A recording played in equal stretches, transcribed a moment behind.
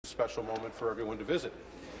special moment for everyone to visit.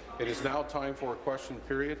 It is now time for a question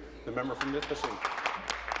period. The member from Nipissing.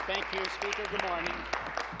 Thank you, Speaker. Good morning.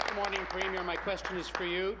 Good morning, Premier. My question is for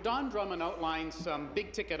you. Don Drummond outlined some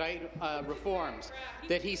big-ticket reforms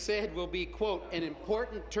that he said will be, quote, an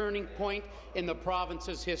important turning point in the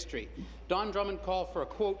province's history. Don Drummond called for a,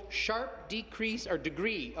 quote, sharp decrease or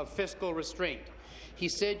degree of fiscal restraint. He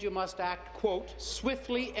said you must act, quote,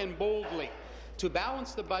 swiftly and boldly. To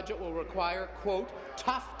balance the budget will require, quote,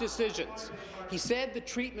 tough decisions. He said the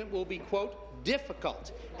treatment will be, quote,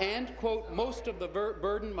 difficult and, quote, most of the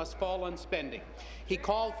burden must fall on spending. He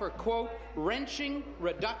called for, quote, wrenching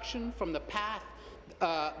reduction from the path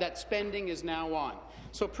that spending is now on.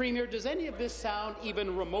 So, Premier, does any of this sound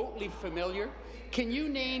even remotely familiar? Can you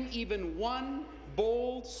name even one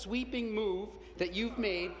bold, sweeping move that you've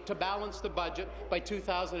made to balance the budget by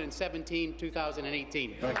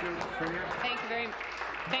 2017-2018? Thank you, Premier.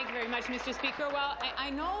 Thank you very much, Mr. Speaker. Well,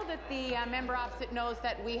 I know that the member opposite knows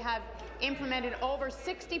that we have implemented over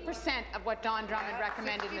 60% of what Don Drummond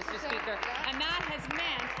recommended, Mr. Speaker, and that has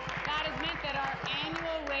meant that our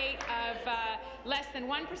annual rate of less than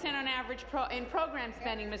 1% on average in program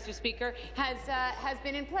spending, Mr. Speaker, has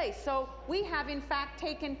been in place. So we have, in fact,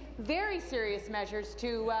 taken very serious measures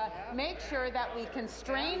to make sure that we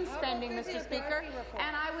constrain spending, Mr. Speaker,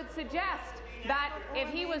 and I would suggest that if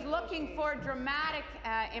he was looking for dramatic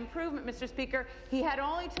improvement, Mr. Speaker, he had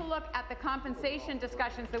only to look at the compensation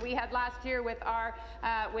discussions that we had last year with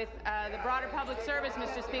the broader public service,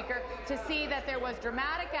 Mr. Speaker, to see that there was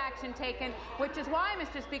dramatic action taken, which is why,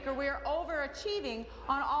 Mr. Speaker, we are overachieving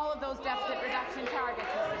on all of those deficit reduction targets,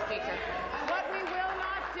 Mr. Speaker. What we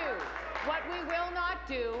will not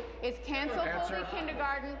do is cancel full-day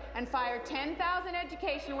kindergarten and fire 10,000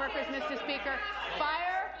 education workers, Mr. Speaker.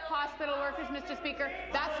 Fire hospital workers, Mr. Speaker.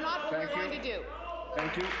 That's not what we're going to do.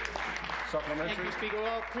 Thank you. Supplementary. Thank you, Speaker.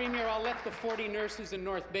 Well, Premier, I'll let the 40 nurses in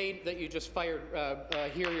North Bay that you just fired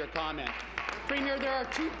hear your comment. Premier, there are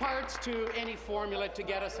two parts to any formula to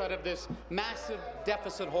get us out of this massive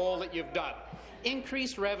deficit hole that you've dug: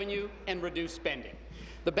 increased revenue and reduced spending.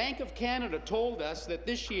 The Bank of Canada told us that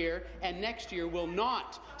this year and next year will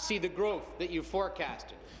not see the growth that you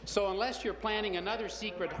forecasted. So unless you're planning another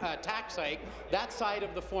secret tax hike, that side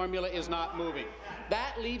of the formula is not moving.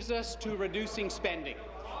 That leaves us to reducing spending.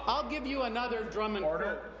 I'll give you another Drummond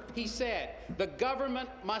quote. He said, the government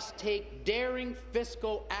must take daring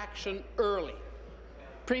fiscal action early.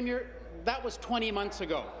 Premier, that was 20 months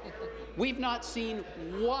ago. We've not seen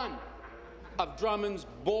one of Drummond's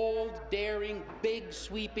bold, daring, big,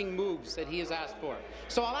 sweeping moves that he has asked for.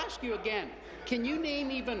 So I'll ask you again, can you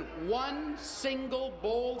name even one single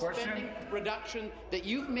bold spending reduction that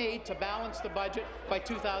you've made to balance the budget by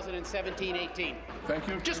 2017-18? Thank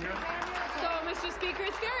you. So, Mr. Speaker,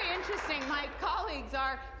 it's very interesting. My colleagues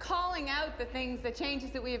are calling out the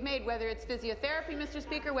changes that we have made, whether it's physiotherapy, Mr.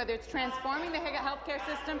 Speaker, whether it's transforming the healthcare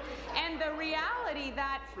system, and the reality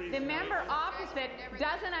that the member opposite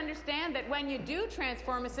doesn't understand that when you do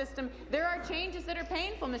transform a system, there are changes that are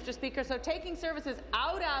painful, Mr. Speaker. So taking services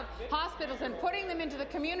out of hospitals and putting them into the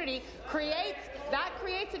community creates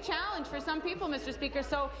a challenge for some people, Mr. Speaker.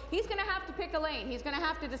 So he's going to have to pick a lane. He's going to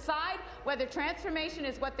have to decide whether transformation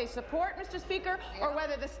is what they support, Mr. Speaker, or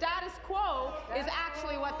whether the status quo is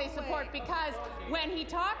actually what they support. Because when he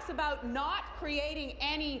talks about not creating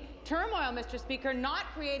any turmoil, Mr. Speaker, not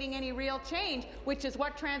creating any real change, which is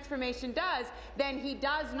what transformation does, then he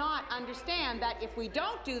does not understand that if we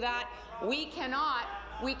don't do that, we cannot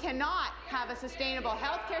have a sustainable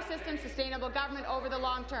healthcare system, sustainable government over the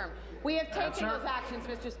long term. We have taken those actions,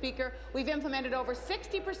 Mr. Speaker. We've implemented over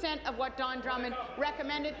 60% of what Don Drummond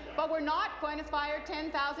recommended, but we're not going to fire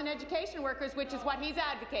 10,000 education workers, which is what he's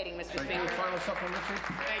advocating, Mr. Speaker. Final supplementary.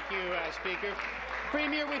 Thank you, Speaker.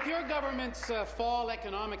 Premier, with your government's fall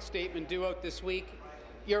economic statement due out this week,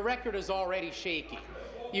 your record is already shaky.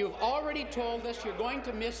 You've already told us you're going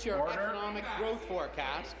to miss your economic growth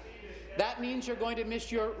forecast. That means you're going to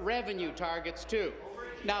miss your revenue targets, too.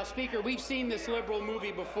 Now, Speaker, we've seen this Liberal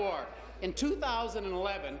movie before. In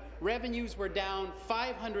 2011, revenues were down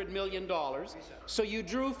 $500 million, so you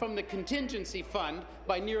drew from the contingency fund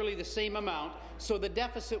by nearly the same amount, so the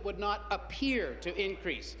deficit would not appear to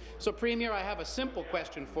increase. So, Premier, I have a simple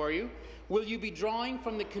question for you. Will you be drawing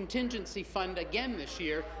from the contingency fund again this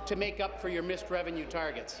year to make up for your missed revenue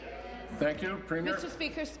targets? Thank you. Premier. Mr.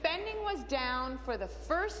 Speaker, spending was down for the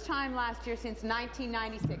first time last year since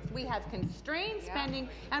 1996. We have constrained spending,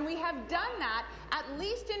 and we have done that at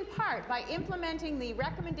least in part by implementing the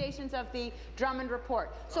recommendations of the Drummond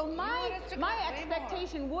report. So my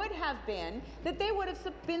expectation would have been that they would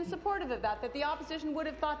have been supportive of that the opposition would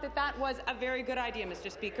have thought that that was a very good idea,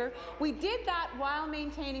 Mr. Speaker. We did that while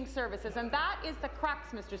maintaining services, and that is the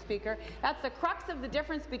crux, Mr. Speaker. That's the crux of the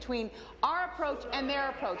difference between our approach and their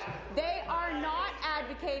approach. They are not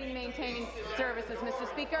advocating maintaining services, Mr.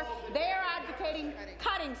 Speaker. They are advocating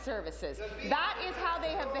cutting services. That is how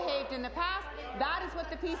they have behaved in the past. That is what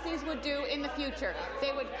the PCs would do in the future.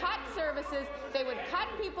 They would cut services. They would cut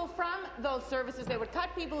people from those services. They would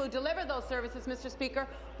cut people who deliver those services, Mr. Speaker.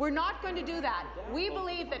 We're not going to do that. We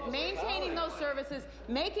believe that maintaining those services,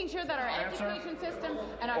 making sure that our education system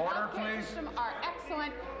and our healthcare system are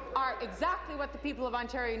excellent, are exactly what the people of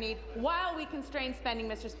Ontario need while we constrain spending,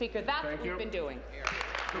 Mr. Speaker. That's what we've been doing.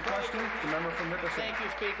 Good question. The member from Nipissing. Thank you,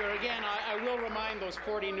 Speaker. Again, I will remind those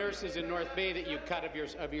 40 nurses in North Bay that you cut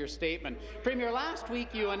of your statement. Premier, last week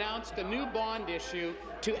you announced a new bond issue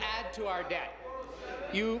to add to our debt.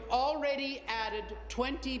 You already added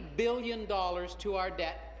 $20 billion to our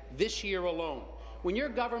debt this year alone. When your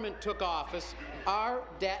government took office, our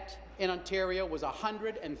debt in Ontario was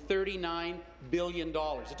 $139 billion.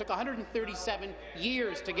 It took 137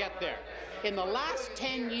 years to get there. In the last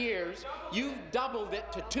 10 years, you've doubled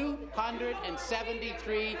it to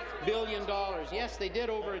 $273 billion. Yes, they did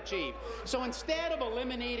overachieve. So instead of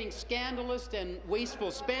eliminating scandalous and wasteful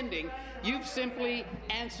spending, you've simply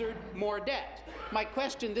answered more debt. My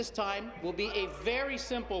question this time will be a very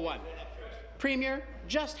simple one. Premier,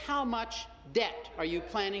 just how much debt are you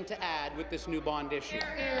planning to add with this new bond issue? Be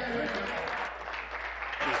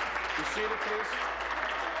seated, please.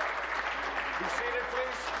 Be seated,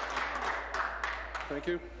 please. Thank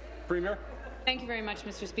you. Premier. Thank you very much,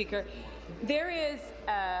 Mr. Speaker. There is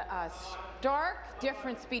a stark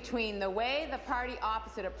difference between the way the party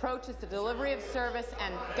opposite approaches the delivery of service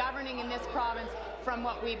and governing in this province from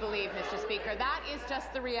what we believe, Mr. Speaker. That is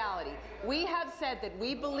just the reality. We have said that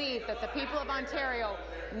we believe that the people of Ontario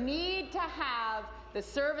need to have the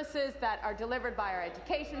services that are delivered by our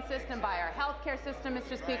education system, by our healthcare system,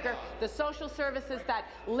 Mr. Speaker, the social services that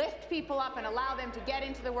lift people up and allow them to get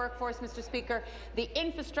into the workforce, Mr. Speaker, the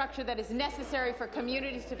infrastructure that is necessary for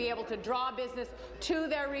communities to be able to draw business to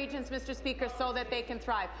their regions, Mr. Speaker, so that they can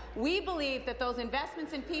thrive. We believe that those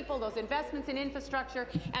investments in people, those investments in infrastructure,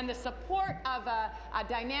 and the support of a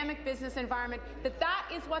dynamic business environment, that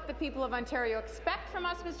is what the people of Ontario expect from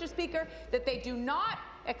us, Mr. Speaker, that they do not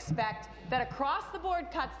expect that across-the-board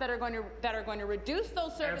cuts that are going to reduce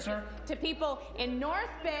those services to people in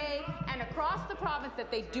North Bay and across the province,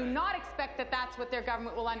 that they do not expect that that's what their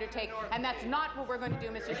government will undertake, and that's not what we're going to do,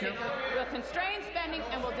 Mr. Speaker. We'll constrain spending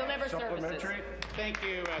and we'll deliver services. Thank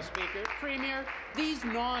you, Speaker. Premier, these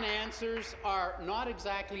non-answers are not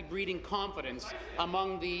exactly breeding confidence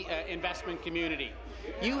among the investment community.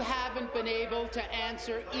 You haven't been able to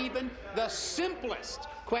answer even the simplest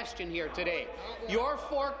question here today. Your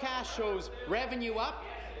forecast shows revenue up,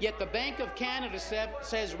 yet the Bank of Canada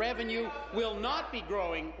says revenue will not be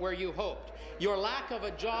growing where you hoped. Your lack of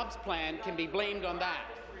a jobs plan can be blamed on that.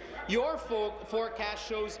 Your forecast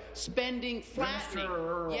shows spending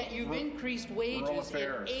flattening, yet you've increased wages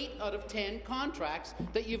in 8 out of 10 contracts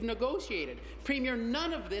that you've negotiated. Premier,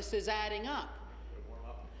 none of this is adding up.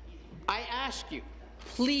 I ask you,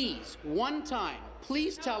 please, one time,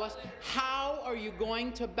 please tell us, how are you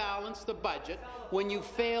going to balance the budget when you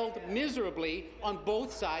failed miserably on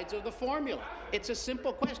both sides of the formula? It's a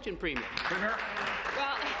simple question, Premier.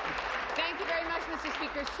 Well, thank you very much, Mr.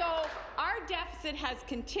 Speaker. So our deficit has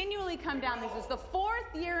continually come down. This is the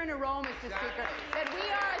 4th year in a row, Mr. Speaker, that we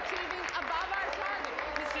are achieving above our target,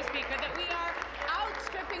 Mr. Speaker, that we are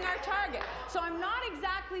outstripping our target. So I'm not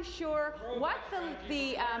exactly sure what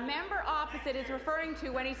the member opposite is referring to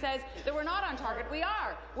when he says that we're not on target. We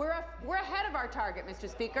are. We're ahead of our target, Mr.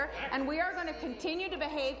 Speaker, and we are going to continue to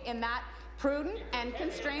behave in that prudent and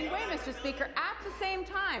constrained way, Mr. Speaker. At the same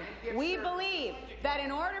time, we believe that in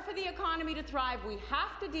order for the economy to thrive, we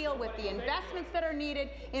have to deal with the investments that are needed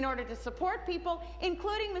in order to support people,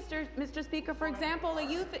 including, Mr. Speaker, for example,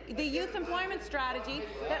 the youth employment strategy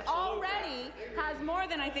that already has more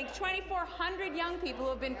than, I think, 2,400 young people who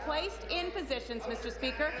have been placed in positions, Mr.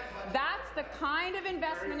 Speaker. That's the kind of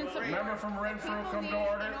investment and support that people need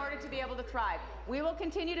in order to be able to thrive. We will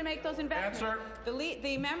continue to make those investments.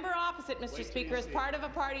 The member opposite, Mr. Speaker, is part of a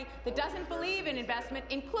party that doesn't believe in investment,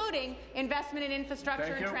 including investment in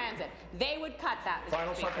infrastructure and transit. They would cut that, Mr.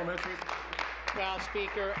 Final Speaker. supplementary. Well,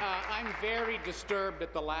 Speaker, I'm very disturbed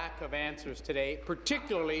at the lack of answers today,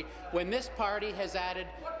 particularly when this party has added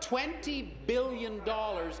 $20 billion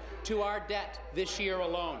to our debt this year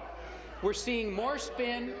alone. We're seeing more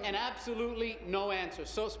spin and absolutely no answers.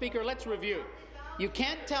 So, Speaker, let's review. You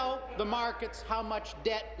can't tell the markets how much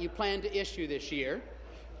debt you plan to issue this year.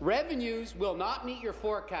 Revenues will not meet your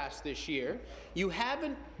forecast this year. You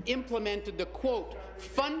haven't implemented the, quote,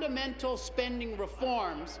 fundamental spending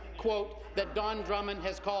reforms, quote, that Don Drummond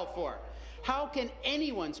has called for. How can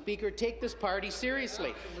anyone, Speaker, take this party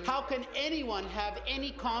seriously? How can anyone have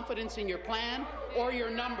any confidence in your plan or your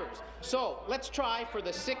numbers? So let's try for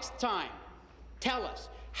the 6th time. Tell us,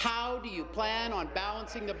 how do you plan on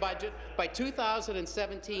balancing the budget by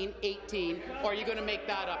 2017-18, or are you going to make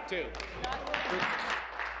that up too? The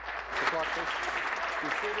question. Be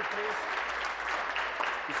seated, please.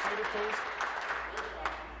 Be seated, please.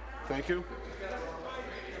 Thank you.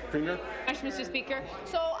 Premier. Mr. Speaker.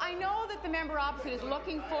 So I know that the member opposite is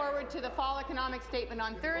looking forward to the fall economic statement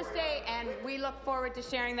on Thursday, and we look forward to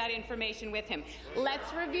sharing that information with him.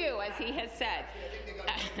 Let's review, as he has said.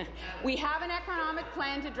 We have an economic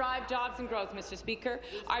plan to drive jobs and growth, Mr. Speaker.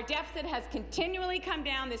 Our deficit has continually come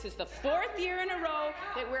down. This is the 4th year in a row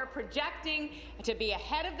that we're projecting to be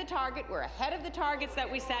ahead of the target. We're ahead of the targets that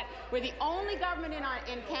we set. We're the only government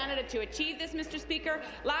in Canada to achieve this, Mr. Speaker.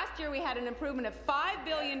 Last year we had an improvement of $5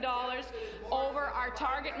 billion over our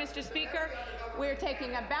target, Mr. Speaker. We're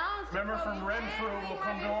taking a balanced Member from Renfrew will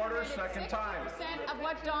come to order, second time. 6% of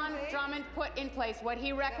what Don Drummond put in place, what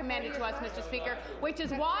he recommended to us, Mr. Speaker, which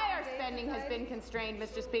is why our spending has been constrained,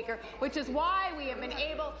 Mr. Speaker, which is why we have been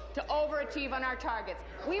able to overachieve on our targets.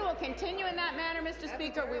 We will continue in that manner, Mr.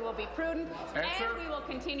 Speaker. We will be prudent, and we will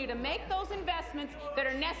continue to make those investments that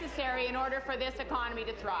are necessary in order for this economy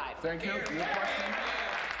to thrive. Thank you. New question.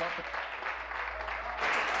 Stop it.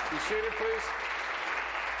 Be seated, please.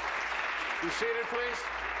 Be seated, please.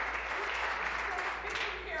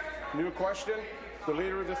 New question. The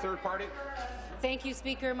Leader of the Third Party. Thank you,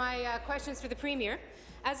 Speaker. My question is for the Premier.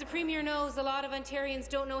 As the Premier knows, a lot of Ontarians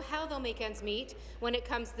don't know how they'll make ends meet when it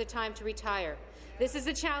comes to the time to retire. This is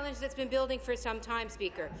a challenge that's been building for some time,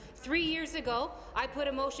 Speaker. 3 years ago, I put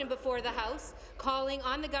a motion before the House calling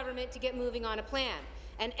on the government to get moving on a plan,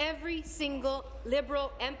 and every single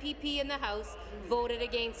Liberal MPP in the House voted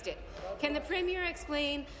against it. Can the Premier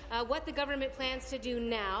explain what the government plans to do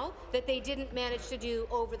now that they didn't manage to do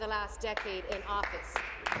over the last decade in office?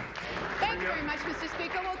 Thank you very much, Mr.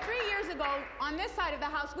 Speaker. Well, 3 years ago, on this side of the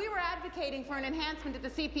House, we were advocating for an enhancement of the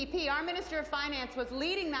CPP. Our Minister of Finance was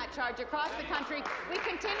leading that charge across the country. We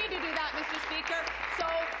continue to do that, Mr. Speaker. So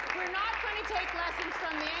we're not going to take lessons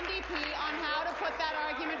from the NDP on how to put that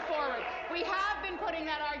argument forward. We have been putting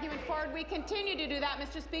that argument forward. We continue to do that,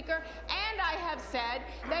 Mr. Speaker. And I have said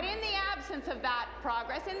that in the absence of that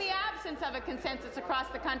progress, in the absence of a consensus across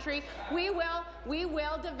the country, we will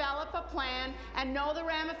develop a plan and know the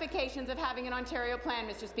ramifications of having an Ontario plan,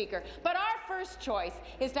 Mr. Speaker. But our first choice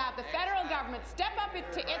is to have the federal government step up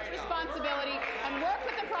to its responsibility and work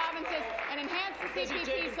with the provinces and enhance the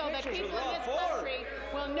CPP so that people in this country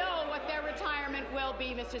will know what their retirement will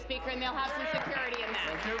be, Mr. Speaker, and they'll have some security in that.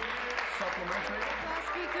 Thank you. Supplementary. Well,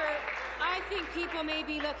 Speaker, I think people may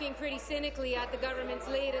be looking pretty cynically at the government's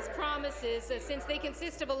latest promises since they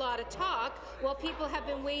consist of a lot of talk while people have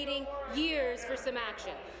been waiting years for some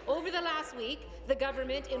action. Over the last week, the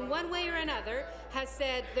government, in one way or another, has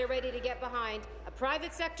said they're ready to get behind a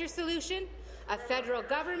private sector solution, a federal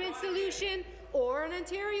government solution, or an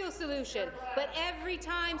Ontario solution. But every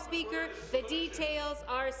time, Speaker, the details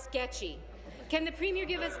are sketchy. Can the Premier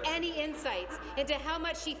give us any insights into how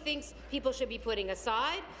much she thinks people should be putting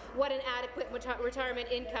aside, what an adequate retirement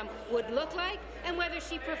income would look like, and whether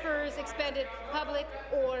she prefers expended public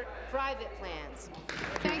or private plans?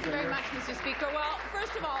 Thank you very much, Mr. Speaker. Well,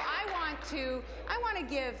 first of all, I want to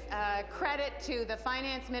give credit to the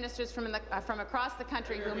finance ministers from across the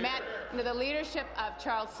country who met under the leadership of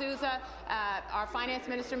Charles Sousa, our finance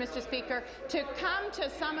minister, Mr. Speaker, to come to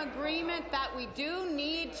some agreement that we do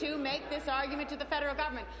need to make this argument to the federal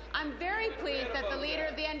government. I'm very pleased that the leader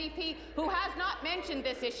of the NDP, who has not mentioned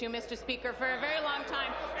this issue, Mr. Speaker, for a very long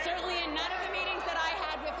time, certainly in none of the meetings that I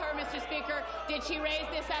had with her, Mr. Speaker, did she raise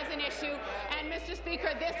this as an issue. And Mr.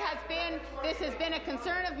 Speaker, this has been a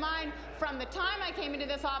concern of mine from the time I came into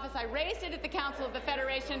this office. I raised it at the Council of the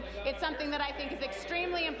Federation. It's something that I think is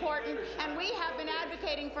extremely important, and we have been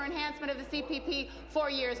advocating for enhancement of the CPP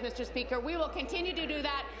for years, Mr. Speaker. We will continue to do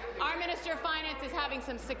that. Our Minister of Finance is having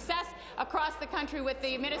some success across the country with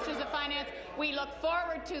the Ministers of Finance. We look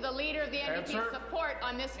forward to the Leader of the NDP's support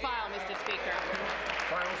on this file, Mr. Speaker.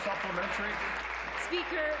 Final supplementary.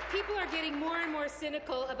 Speaker, people are getting more and more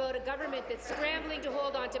cynical about a government that's scrambling to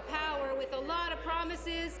hold on to power with a lot of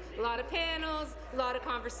promises, a lot of panels, a lot of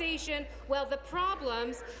conversation. Well, the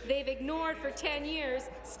problems they've ignored for 10 years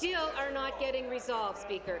still are not getting resolved,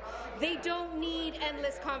 Speaker. They don't need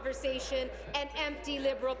endless conversation and empty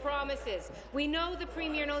Liberal promises. We know the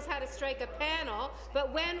Premier knows how to strike a panel,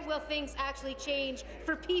 but when will things actually change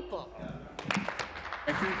for people?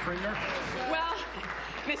 Thank you, Premier. Well,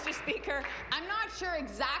 Mr. Speaker, I'm not sure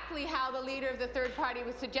exactly how the Leader of the Third Party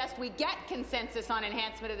would suggest we get consensus on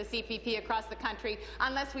enhancement of the CPP across the country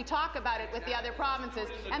unless we talk about it with the other provinces.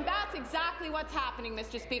 And that's exactly what's happening,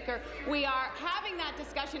 Mr. Speaker. We are having that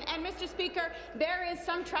discussion, and, Mr. Speaker, there is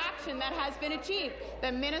some traction that has been achieved.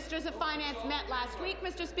 The Ministers of Finance met last week,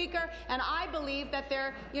 Mr. Speaker, and I believe that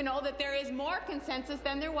there is more consensus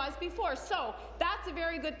than there was before. So that's a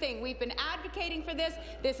very good thing. We've been advocating for this.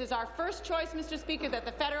 This is our first choice, Mr. Speaker, that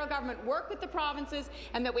the federal government work with the provinces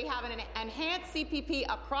and that we have an enhanced CPP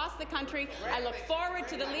across the country. I look forward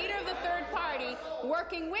to the Leader of the Third Party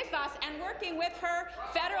working with us and working with her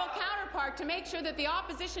federal counterpart to make sure that the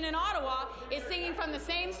opposition in Ottawa is singing from the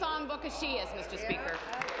same songbook as she is, Mr. Speaker.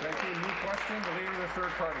 Thank you. New question, the Leader of the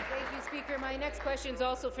Third Party. Thank you, Speaker. My next question is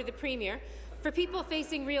also for the Premier. For people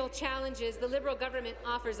facing real challenges, the Liberal government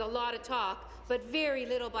offers a lot of talk, but very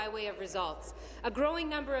little by way of results. A growing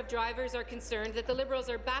number of drivers are concerned that the Liberals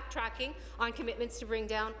are backtracking on commitments to bring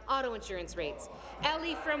down auto insurance rates.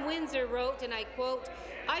 Ellie from Windsor wrote, and I quote,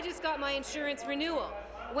 "I just got my insurance renewal.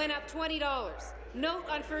 Went up $20. Note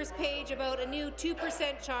on first page about a new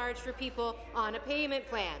 2% charge for people on a payment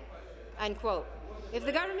plan." Unquote. If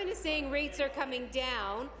the government is saying rates are coming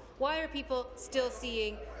down, why are people still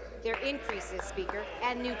seeing their increases, Speaker,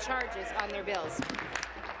 and new charges on their bills?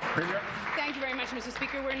 Premier. Thank you very much, Mr.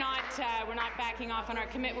 Speaker. We're not backing off on our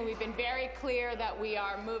commitment. We've been very clear that we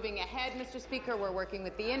are moving ahead, Mr. Speaker. We're working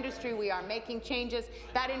with the industry. We are making changes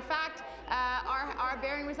that, in fact, are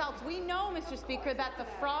bearing results. We know, Mr. Speaker, that the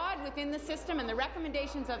fraud within the system and the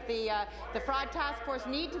recommendations of the fraud task force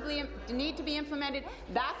need to be implemented.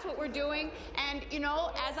 That's what we're doing. And, you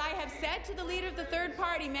know, as I have said to the Leader of the Third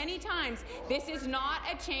Party many times, this is not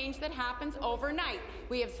a change that happens overnight.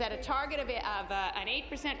 We have set a target of an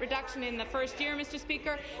 8% reduction in the first year, Mr.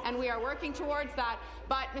 Speaker, and we are working towards that.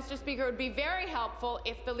 But, Mr. Speaker, it would be very helpful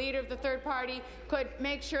if the Leader of the Third Party could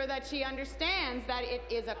make sure that she understands that it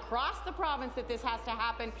is across the province that this has to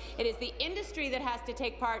happen. It is the industry that has to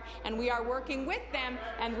take part, and we are working with them,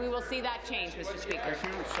 and we will see that change, Mr. Speaker.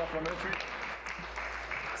 Thank you. Supplementary.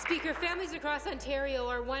 Speaker, families across Ontario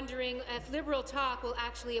are wondering if Liberal talk will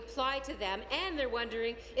actually apply to them, and they're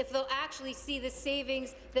wondering if they'll actually see the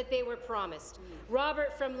savings that they were promised.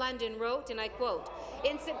 Robert from London wrote, and I quote,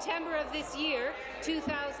 "In September of this year,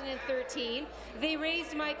 2013, they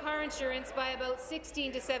raised my car insurance by about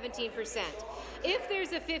 16 to 17%. If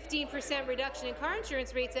there's a 15% reduction in car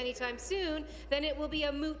insurance rates anytime soon, then it will be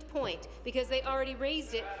a moot point because they already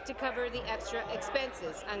raised it to cover the extra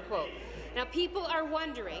expenses," unquote. Now, people are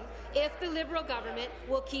wondering if the Liberal government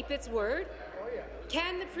will keep its word.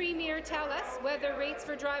 Can the Premier tell us whether rates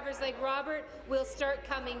for drivers like Robert will start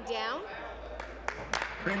coming down?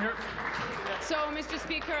 Premier. So, Mr.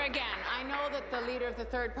 Speaker, again, I know that the Leader of the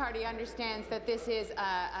Third Party understands that this is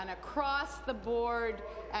an across-the-board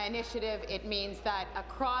initiative. It means that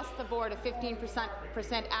across the board, a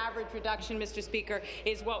 15% average reduction, Mr. Speaker,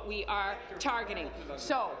 is what we are targeting.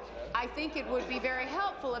 So, I think it would be very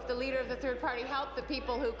helpful if the Leader of the Third Party helped the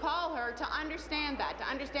people who call her to understand that, to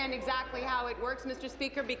understand exactly how it works, Mr.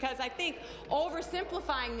 Speaker, because I think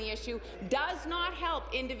oversimplifying the issue does not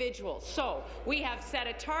help individuals. So, we have set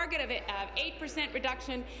a target of 8%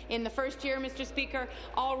 reduction in the first year, Mr. Speaker.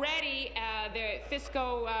 Already, the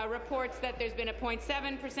FSCO reports that there's been a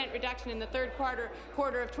 0.7% reduction in the third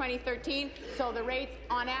quarter of 2013. So the rates,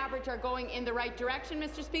 on average, are going in the right direction,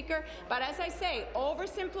 Mr. Speaker. But as I say,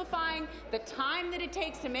 oversimplifying the time that it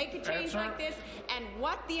takes to make a change like this and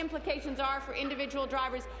what the implications are for individual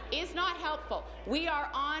drivers is not helpful. We are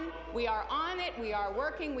on it. We are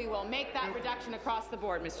working. We will make that reduction across the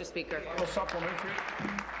board, Mr. Speaker. Supplementary.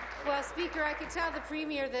 Well, Speaker, I could tell the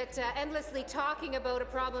Premier that endlessly talking about a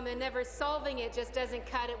problem and never solving it just doesn't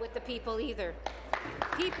cut it with the people either.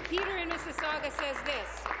 Peter in Mississauga says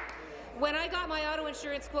this: "When I got my auto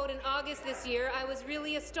insurance quote in August this year, I was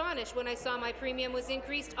really astonished when I saw my premium was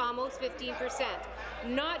increased almost 15%,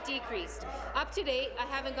 not decreased. Up to date, I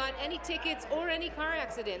haven't got any tickets or any car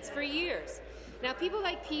accidents for years." Now, people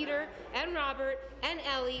like Peter and Robert and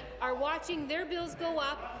Ellie are watching their bills go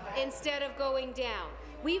up instead of going down.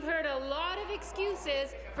 We've heard a lot of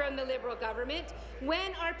excuses from the Liberal government.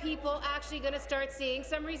 When are people actually going to start seeing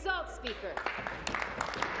some results, Speaker?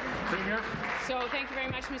 Premier. So thank you very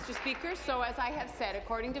much, Mr. Speaker. So as I have said,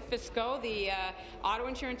 according to Fisco, the auto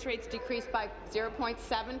insurance rates decreased by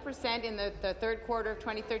 0.7% in the third quarter of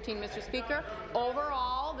 2013, Mr. Speaker.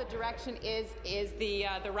 Overall, the direction is the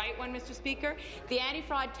right one, Mr. Speaker. The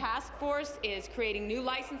Anti-Fraud Task Force is creating new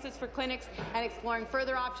licenses for clinics and exploring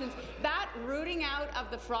further options. That rooting out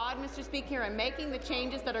of the fraud, Mr. Speaker, and making the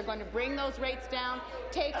changes that are going to bring those rates down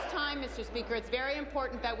takes time, Mr. Speaker. It's very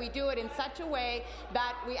important that we do it in such a way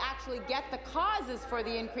that we actually get the causes for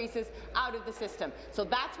the increases out of the system. So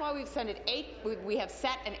that's why we've set we have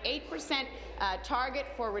set an 8% target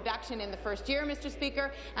for reduction in the first year, Mr.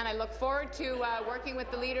 Speaker, and I look forward to working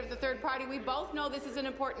with the leader of the third party. We both know this is an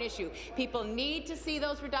important issue. People need to see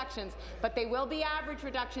those reductions, but they will be average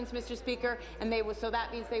reductions, Mr. Speaker, and so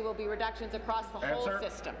that means they will be reductions across the whole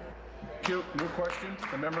system. New question.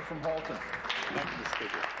 The member from Halton. Thank you, Mr.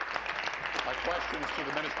 Speaker. My question is to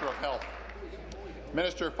the Minister of Health.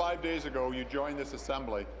 Minister, 5 days ago you joined this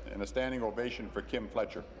Assembly in a standing ovation for Kim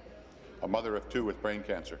Fletcher, a mother of 2 with brain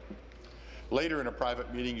cancer. Later in a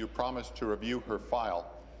private meeting you promised to review her file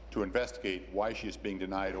to investigate why she is being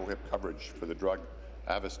denied OHIP coverage for the drug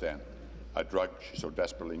Avastan, a drug she so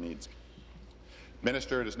desperately needs.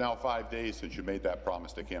 Minister, it is now 5 days since you made that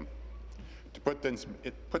promise to Kim. To put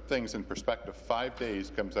things in perspective, 5 days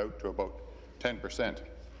comes out to about 10%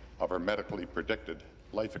 of her medically predicted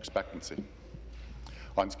life expectancy.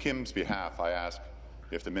 On Kim's behalf, I ask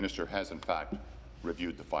if the minister has in fact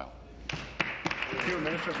reviewed the file. Thank you,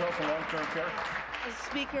 Minister of Health and Long-Term Care.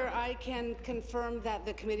 Speaker, I can confirm that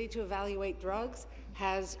the Committee to Evaluate Drugs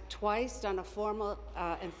has twice done a formal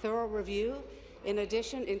and thorough review. In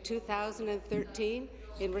addition, in 2013,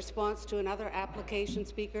 in response to another application,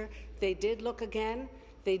 Speaker, they did look again.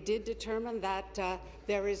 They did determine that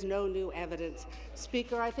there is no new evidence.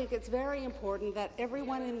 Speaker, I think it's very important that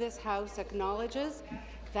everyone in this House acknowledges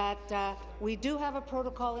that we do have a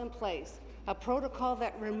protocol in place, a protocol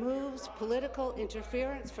that removes political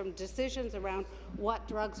interference from decisions around what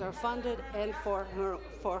drugs are funded and for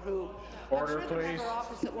whom. Order, I'm sure please. the member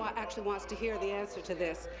opposite actually wants to hear the answer to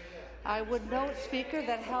this. I would note, Speaker,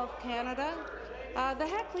 that Health Canada, the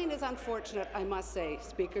heckling is unfortunate, I must say,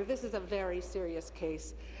 Speaker. This is a very serious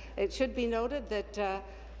case. It should be noted that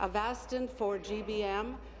Avastin for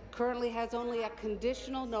GBM currently has only a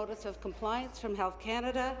conditional notice of compliance from Health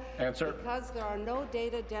Canada because there are no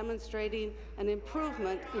data demonstrating an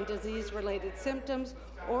improvement in disease-related symptoms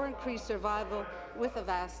or increased survival with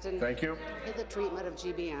Avastin in the treatment of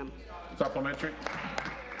GBM. Supplementary.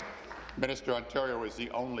 Minister, Ontario is the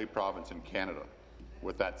only province in Canada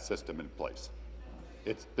with that system in place.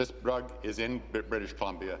 This drug is in British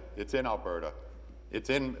Columbia, it's in Alberta, it's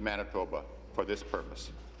in Manitoba for this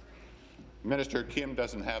purpose. Minister, Kim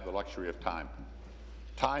doesn't have the luxury of time.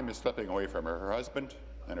 Time is slipping away from her. Her husband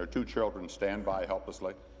and her 2 children stand by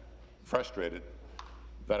helplessly, frustrated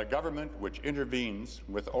that a government which intervenes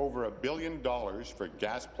with over $1 billion for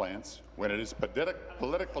gas plants when it is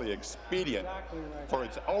politically expedient for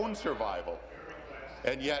its own survival,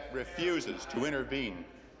 and yet refuses to intervene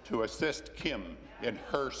to assist Kim in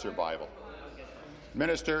her survival.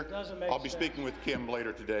 Minister, I'll be speaking with Kim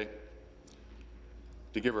later today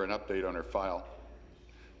to give her an update on her file.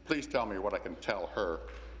 Please tell me what I can tell her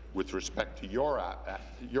with respect to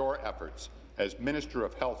your efforts as Minister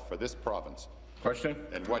of Health for this province. Question.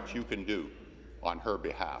 And what you can do on her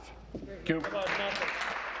behalf. Thank you. Minister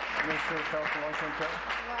of Health and Long-Term Care.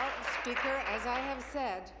 Well, Speaker, as I have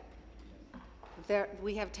said,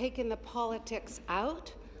 we have taken the politics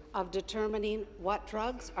out of determining what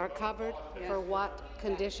drugs are covered for what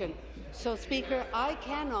condition. So, Speaker, I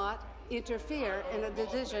cannot interfere in a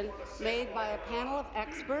decision made by a panel of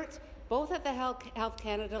experts, both at the Health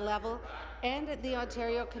Canada level and at the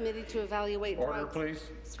Ontario Committee to Evaluate Drugs. Order, please.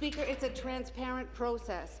 Speaker, it's a transparent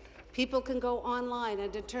process. People can go online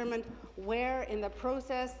and determine where in the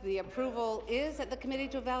process the approval is at the Committee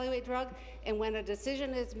to Evaluate Drug, and when a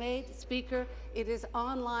decision is made, Speaker, it is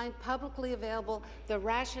online, publicly available, the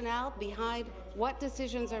rationale behind what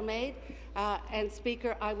decisions are made. And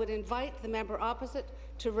Speaker, I would invite the member opposite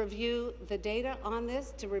to review the data on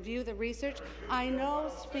this, to review the research. I know,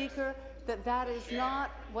 Speaker, that is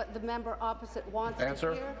not what the member opposite wants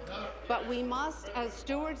to hear, but we must, as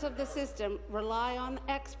stewards of the system, rely on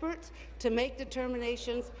experts to make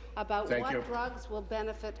determinations about what drugs will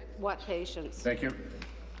benefit what patients. Thank you.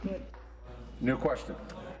 New question.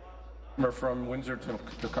 Member from Windsor to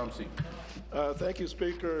Tecumseh. Thank you,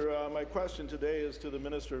 Speaker. My question today is to the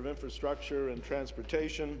Minister of Infrastructure and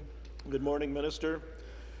Transportation. Good morning, Minister.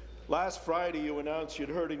 Last Friday, you announced you'd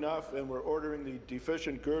heard enough and were ordering the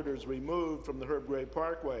deficient girders removed from the Herb Gray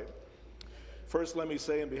Parkway. First, let me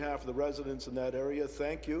say on behalf of the residents in that area,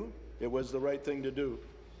 thank you. It was the right thing to do.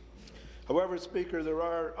 However, Speaker, there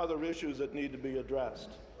are other issues that need to be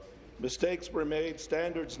addressed. Mistakes were made,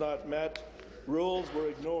 standards not met, rules were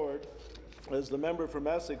ignored. As the member from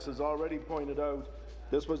Essex has already pointed out,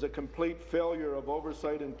 this was a complete failure of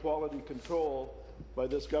oversight and quality control by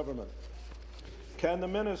this government. Can the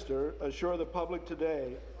minister assure the public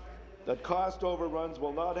today that cost overruns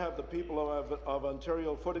will not have the people of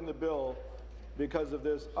Ontario footing the bill because of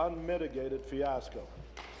this unmitigated fiasco?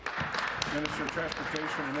 Minister of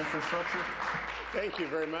Transportation and Infrastructure. Thank you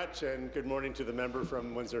very much, and good morning to the member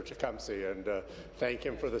from Windsor-Tecumseh, and thank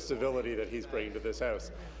him for the civility that he's bringing to this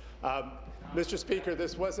House. Mr. Speaker,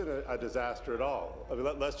 this wasn't a disaster at all. I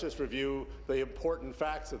mean, let's just review the important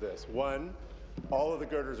facts of this. One, all of the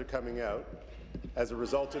girders are coming out as a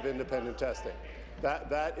result of independent testing.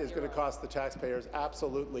 That is going to cost the taxpayers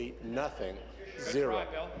absolutely nothing. Zero. Good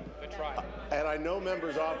try, Bill. Good try. And I know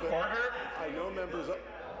members often. I know members.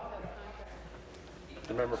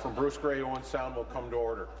 The member from Bruce Grey Owen Sound will come to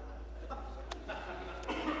order.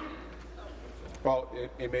 Well,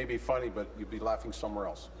 it may be funny, but you'd be laughing somewhere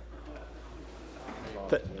else.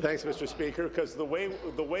 Thanks, Mr. Speaker, because the way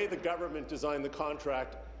the government designed the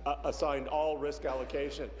contract assigned all risk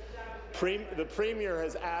allocation. The Premier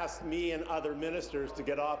has asked me and other ministers to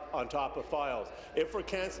get up on top of files. If we're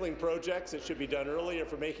cancelling projects, it should be done early.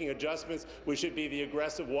 If we're making adjustments, we should be the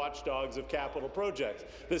aggressive watchdogs of capital projects.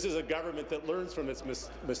 This is a government that learns from its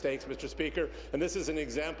mistakes, Mr. Speaker, and this is an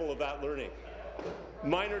example of that learning.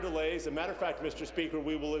 Minor delays. As a matter of fact, Mr. Speaker,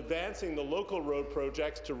 we will advancing the local road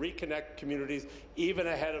projects to reconnect communities even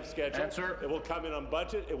ahead of schedule. Answer. It will come in on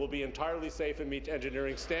budget. It will be entirely safe and meet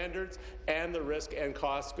engineering standards, and the risk and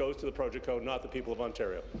cost goes to the project code, not the people of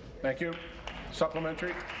Ontario. Thank you.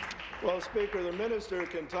 Supplementary. Well, Speaker, the minister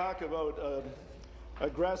can talk about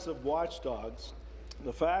aggressive watchdogs.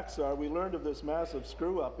 The facts are we learned of this massive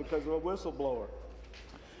screw-up because of a whistleblower.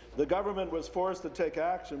 The government was forced to take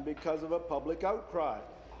action because of a public outcry.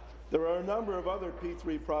 There are a number of other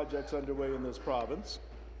P3 projects underway in this province,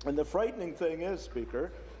 and the frightening thing is,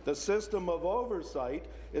 Speaker, the system of oversight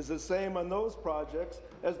is the same on those projects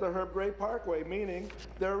as the Herb Gray Parkway, meaning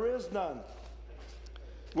there is none.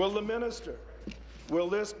 Will the minister, will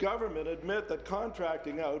this government admit that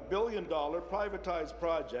contracting out billion-dollar privatized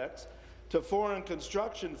projects to foreign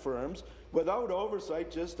construction firms without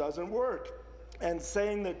oversight just doesn't work? And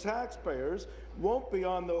saying that taxpayers won't be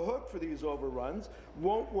on the hook for these overruns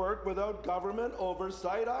won't work without government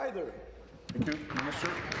oversight either. Thank you. Minister.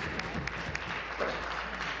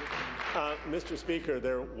 Mr. Speaker,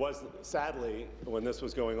 there was, sadly, when this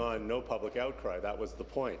was going on, no public outcry. That was the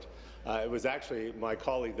point. It was actually my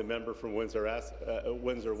colleague, the member from Windsor West,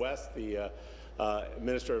 the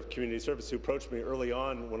Minister of Community Service, who approached me early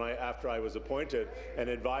on after I was appointed and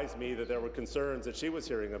advised me that there were concerns that she was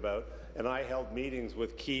hearing about, and I held meetings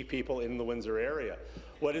with key people in the Windsor area.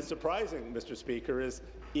 What is surprising, Mr. Speaker, is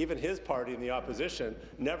even his party in the opposition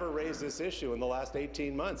never raised this issue in the last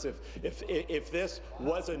 18 months. If this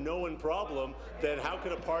was a known problem, then how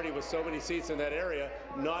could a party with so many seats in that area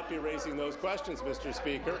not be raising those questions, Mr.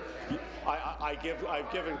 Speaker? I've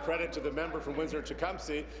given credit to the member from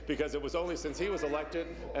Windsor-Tecumseh because it was only since he was elected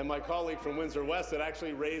and my colleague from Windsor West that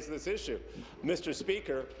actually raised this issue. Mr.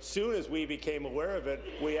 Speaker, soon as we became aware of it,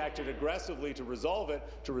 we acted aggressively to resolve it,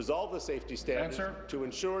 to resolve the safety standards, to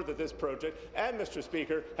ensure that this project, and Mr.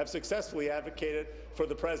 Speaker, have successfully advocated for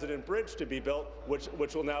the President Bridge to be built,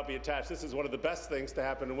 which will now be attached. This is one of the best things to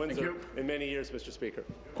happen in Windsor in many years, Mr. Speaker.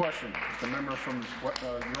 Question. The member from York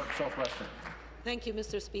Southwestern. Thank you,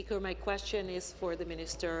 Mr. Speaker. My question is for the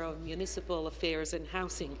Minister of Municipal Affairs and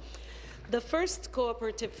Housing. The first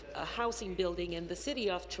cooperative housing building in the city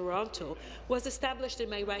of Toronto was established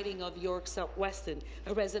in my riding of York Southwestern,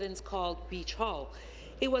 a residence called Beach Hall.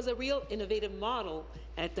 It was a real innovative model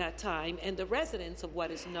at that time, and the residents of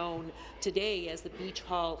what is known today as the Beach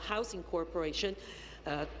Hall Housing Corporation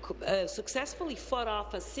successfully fought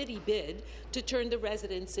off a city bid to turn the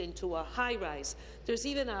residence into a high-rise. There's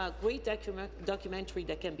even a great documentary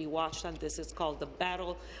that can be watched on this. It's called The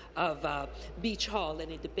Battle of Beach Hall,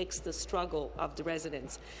 and it depicts the struggle of the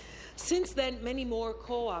residents. Since then, many more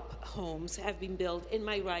co-op homes have been built in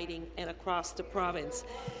my riding and across the province.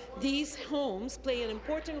 These homes play an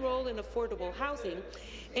important role in affordable housing,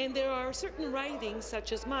 And there are certain ridings,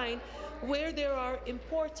 such as mine, where they are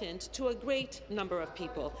important to a great number of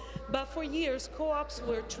people. But for years, co-ops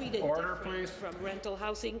were treated different from rental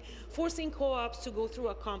housing, forcing co-ops to go through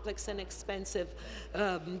a complex and expensive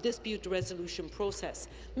dispute resolution process.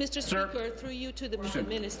 Mr. Speaker, through you to the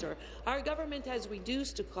Minister, our government has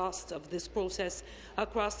reduced the cost of this process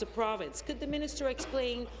across the province. Could the Minister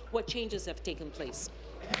explain what changes have taken place?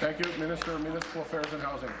 Thank you. Minister of Municipal Affairs and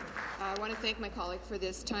Housing. I want to thank my colleague for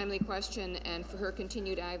this timely question and for her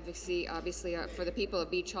continued advocacy, obviously, for the people of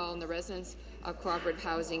Beach Hall and the residents of cooperative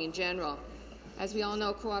housing in general. As we all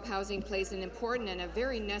know, co-op housing plays an important and a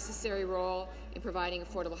very necessary role in providing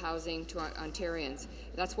affordable housing to Ontarians.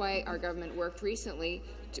 That's why our government worked recently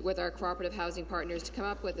with our cooperative housing partners to come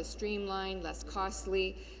up with a streamlined, less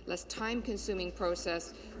costly, less time-consuming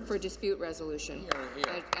process for dispute resolution.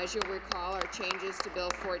 As you'll recall, our changes to Bill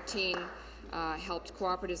 14 helped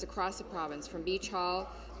cooperatives across the province, from Beach Hall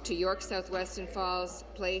to York Southwestern Falls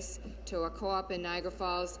Place to a co-op in Niagara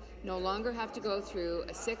Falls, no longer have to go through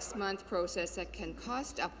a 6-month process that can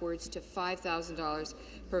cost upwards to $5,000,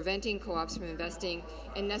 preventing co-ops from investing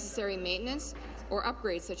in necessary maintenance or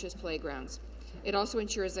upgrades such as playgrounds. It also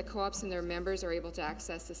ensures that co-ops and their members are able to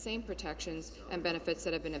access the same protections and benefits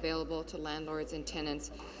that have been available to landlords and tenants,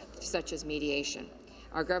 such as mediation.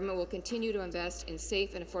 Our government will continue to invest in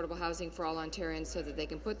safe and affordable housing for all Ontarians so that they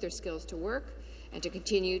can put their skills to work and to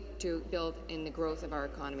continue to build in the growth of our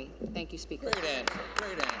economy. Thank you, Speaker. Great answer.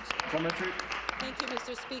 Great answer. Commentary. Thank you,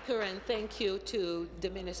 Mr. Speaker, and thank you to the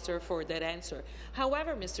Minister for that answer.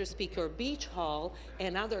 However, Mr. Speaker, Beach Hall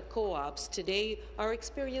and other co-ops today are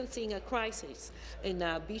experiencing a crisis. In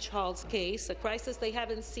Beach Hall's case, a crisis they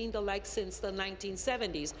haven't seen the like since the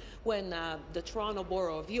 1970s, when the Toronto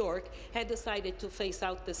Borough of York had decided to phase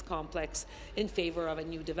out this complex in favour of a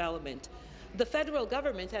new development. The federal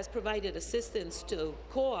government has provided assistance to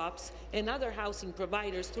co-ops and other housing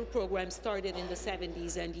providers through programs started in the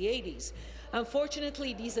 70s and the 80s.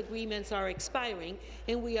 Unfortunately, these agreements are expiring,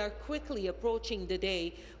 and we are quickly approaching the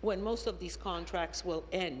day when most of these contracts will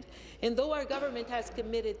end. And though our government has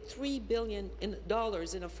committed $3 billion in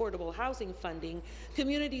affordable housing funding,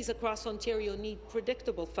 communities across Ontario need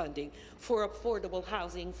predictable funding for affordable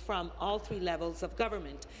housing from all 3 levels of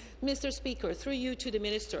government. Mr. Speaker, through you to the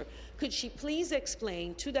Minister, could she please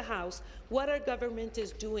explain to the House what our government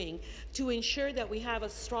is doing to ensure that we have a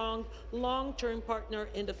strong, long-term partner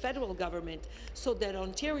in the federal government so that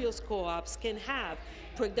Ontario's co-ops can have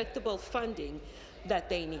predictable funding that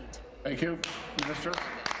they need? Thank you. Minister.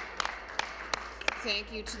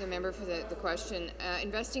 Thank you to the member for the question.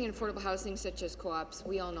 Investing in affordable housing such as co-ops,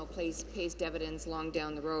 we all know, pays dividends long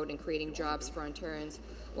down the road in creating jobs for Ontarians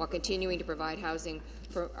while continuing to provide housing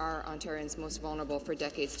for our Ontarians most vulnerable for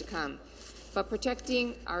decades to come. But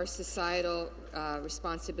protecting our societal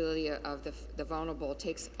responsibility of the vulnerable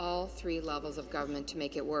takes all 3 levels of government to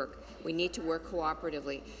make it work. We need to work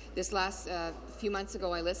cooperatively. This last few months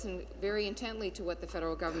ago, I listened very intently to what the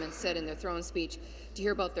federal government said in their throne speech to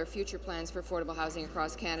hear about their future plans for affordable housing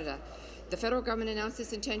across Canada. The federal government announced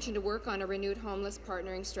its intention to work on a renewed homeless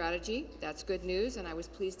partnering strategy. That's good news, and I was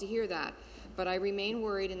pleased to hear that. But I remain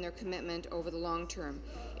worried in their commitment over the long term.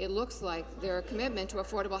 It looks like their commitment to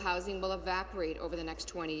affordable housing will evaporate over the next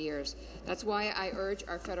 20 years. That's why I urge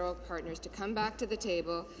our federal partners to come back to the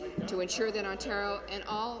table to ensure that Ontario and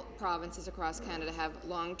all provinces across Canada have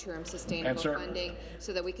long-term sustainable funding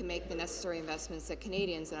so that we can make the necessary investments that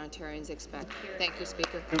Canadians and Ontarians expect. Thank you,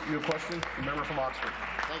 Speaker. Your question, the member from Oxford.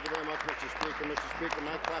 Thank you very much, Mr. Speaker. Mr. Speaker,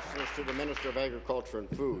 my question is to the Minister of Agriculture and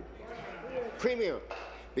Food. Premier,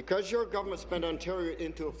 because your government spent Ontario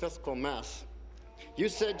into a fiscal mess, you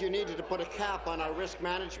said you needed to put a cap on our risk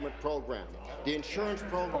management program, the insurance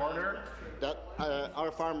program that our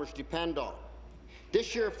farmers depend on.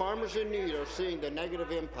 This year, farmers in need are seeing the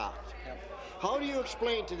negative impact. How do you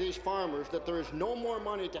explain to these farmers that there is no more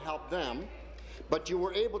money to help them, but you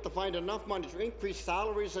were able to find enough money to increase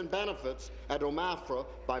salaries and benefits at OMAFRA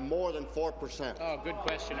by more than 4%? Oh, good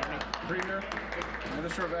question, Ernie. Premier,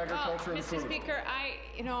 Minister of Agriculture and Food. Mr. Speaker, I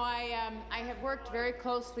have worked very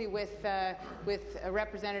closely with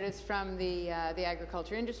representatives from the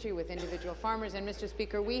agriculture industry, with individual farmers, and Mr.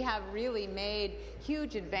 Speaker, we have really made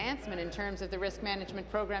huge advancement in terms of the risk management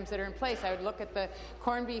programs that are in place. I would look at the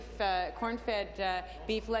corn-fed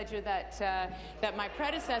beef ledger that my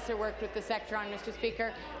predecessor worked with the sector on, Mr.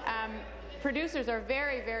 Speaker. producers are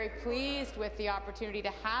very, very pleased with the opportunity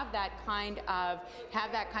to have that kind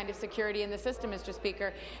of security in the system, Mr.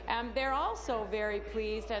 Speaker. They're also very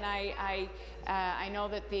pleased, and I know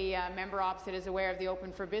that the member opposite is aware of the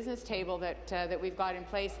Open for Business table that we've got in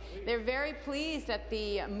place. They're very pleased at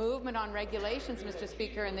the movement on regulations, Mr.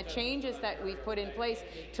 Speaker, and the changes that we've put in place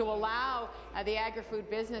to allow the agri-food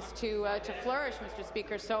business to flourish, Mr.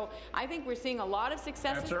 Speaker. So I think we're seeing a lot of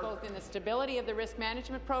successes, both in the stability of the risk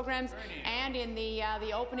management programs and in the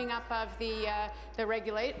opening up of the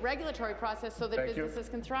regulatory process so that businesses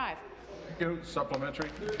can thrive. Thank you. Supplementary.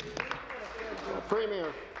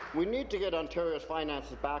 Premier, we need to get Ontario's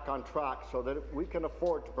finances back on track so that we can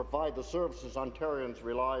afford to provide the services Ontarians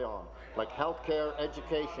rely on, like health care,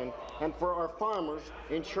 education, and for our farmers,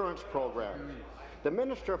 insurance programs. The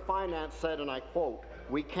Minister of Finance said, and I quote,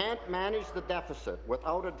 "We can't manage the deficit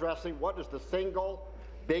without addressing what is the single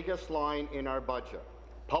biggest line in our budget,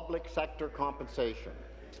 public sector compensation."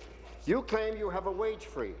 You claim you have a wage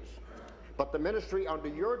freeze, but the ministry under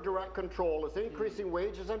your direct control is increasing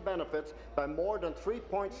wages and benefits by more than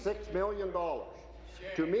 $3.6 million.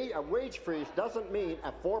 To me, a wage freeze doesn't mean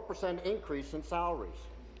a 4% increase in salaries.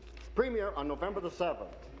 Premier, on November the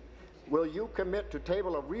 7th, will you commit to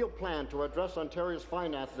table a real plan to address Ontario's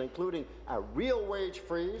finances, including a real wage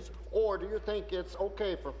freeze, or do you think it's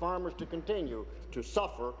okay for farmers to continue to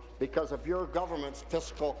suffer because of your government's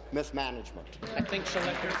fiscal mismanagement? I think so.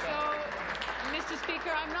 Mr.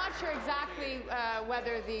 Speaker, I'm not sure exactly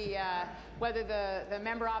whether the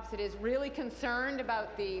member opposite is really concerned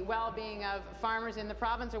about the well-being of farmers in the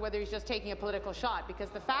province or whether he's just taking a political shot. Because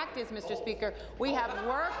the fact is, Mr. Speaker, we have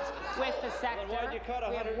worked with the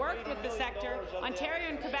sector. Ontario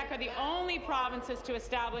and Quebec are the only provinces to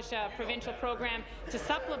establish a provincial program to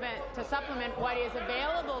supplement what is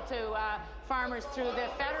available to farmers through the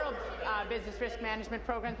federal business risk management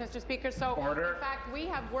programs, Mr. Speaker. So, in fact, we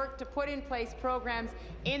have worked to put in place programs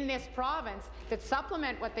in this province that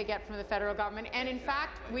supplement what they get from the federal government, and in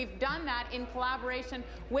fact, we've done that in collaboration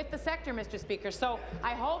with the sector, Mr. Speaker. So,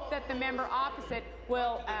 I hope that the member opposite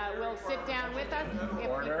will sit down with us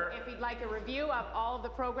if he'd like a review of all of the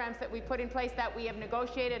programs that we put in place that we have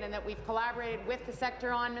negotiated and that we've collaborated with the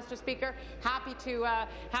sector on, Mr. Speaker. Happy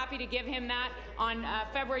to give him that. On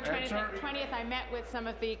February 20th, I met with some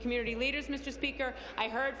of the community leaders, Mr. Speaker. I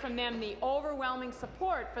heard from them the overwhelming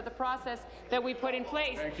support for the process that we put in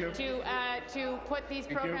place to put these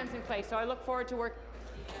programs in place. So I look forward to working.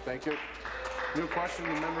 Thank you. New question,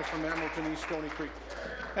 the member from Hamilton East Stony Creek.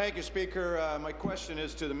 Thank you, Speaker. My question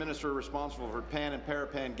is to the Minister responsible for Pan and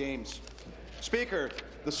Parapan Games. Speaker,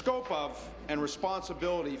 the scope of and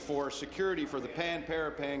responsibility for security for the Pan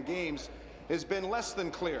Parapan Games has been less than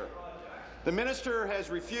clear. The Minister has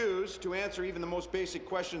refused to answer even the most basic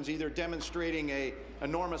questions, either demonstrating an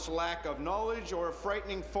enormous lack of knowledge or a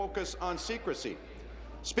frightening focus on secrecy.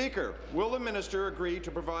 Speaker, will the Minister agree to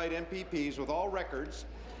provide MPPs with all records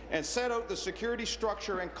and set out the security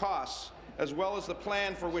structure and costs, as well as the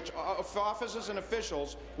plan for which offices and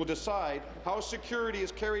officials will decide how security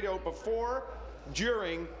is carried out before,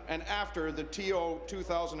 during, and after the TO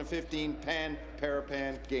 2015 Pan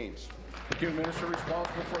Parapan Games? Thank you, Minister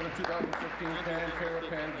responsible for the 2015 Pan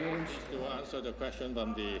Parapan Games. To answer the question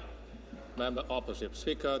from the member opposite,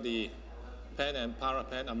 Speaker, the Pan and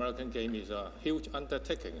Parapan American Game is a huge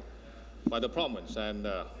undertaking by the province, and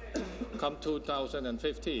come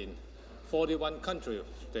 2015, 41 countries,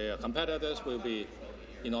 their competitors will be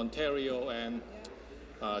in Ontario, and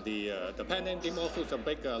the Pan Am Game also is a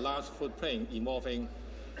big, large footprint involving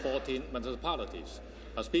 14 municipalities.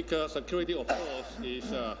 Speaker, security, of course,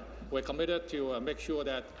 is we're committed to make sure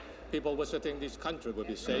that people visiting this country will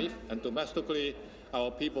be safe, and domestically,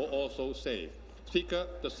 our people also safe. Speaker,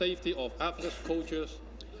 the safety of athletes, coaches,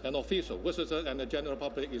 and officials, visitors, and the general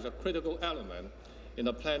public is a critical element in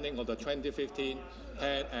the planning of the 2015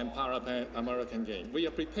 Pan and Parapan American Games. We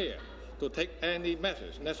are prepared to take any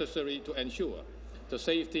measures necessary to ensure the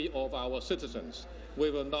safety of our citizens. We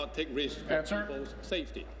will not take risks for people's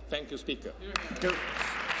safety. Thank you, Speaker.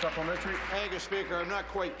 Supplementary. Thank you, Speaker. I'm not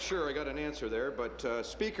quite sure I got an answer there, but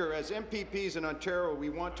Speaker, as MPPs in Ontario, we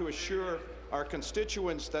want to assure our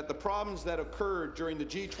constituents that the problems that occurred during the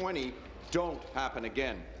G20 don't happen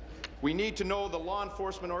again. We need to know the law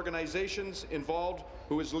enforcement organizations involved,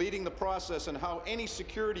 who is leading the process, and how any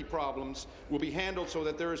security problems will be handled so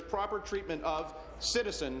that there is proper treatment of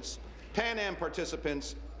citizens, Pan Am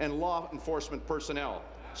participants, and law enforcement personnel.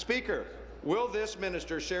 Speaker, will this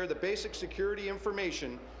minister share the basic security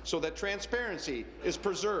information so that transparency is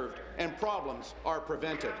preserved and problems are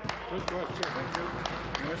prevented? Good question. Thank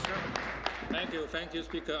you. Minister. Thank you,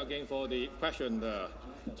 Speaker, again for the question.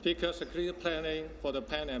 Speaker, security planning for the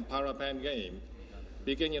Pan and Para-Pan game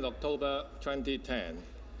began in October 2010.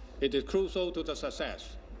 It is crucial to the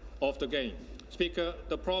success of the game. Speaker,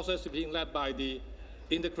 the process is being led by the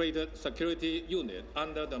Integrated Security Unit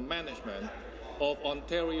under the management of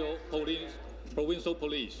Ontario Police, Provincial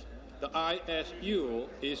Police. The ISU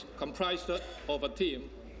is comprised of a team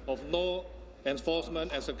of law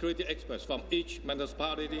enforcement and security experts from each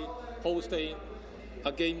municipality hosting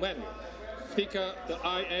a game venue. Speaker, the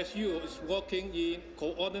ISU is working in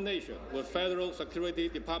coordination with federal security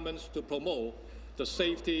departments to promote the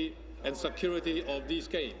safety and security of these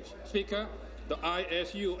games. Speaker, the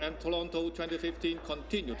ISU and Toronto 2015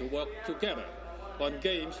 continue to work together on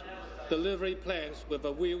games delivery plans with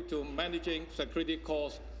a view to managing security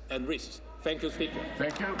costs and risks. Thank you, Speaker.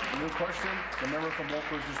 Thank you. New question, the member from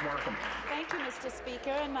Oakridge is Markham. Thank you, Mr. Speaker,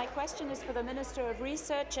 and my question is for the Minister of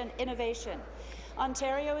Research and Innovation.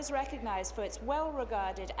 Ontario is recognized for its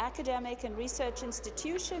well-regarded academic and research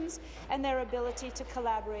institutions and their ability to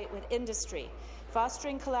collaborate with industry.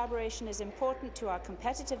 Fostering collaboration is important to our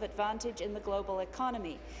competitive advantage in the global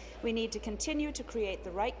economy. We need to continue to create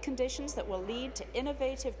the right conditions that will lead to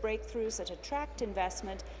innovative breakthroughs that attract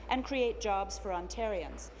investment and create jobs for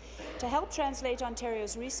Ontarians. To help translate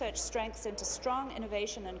Ontario's research strengths into strong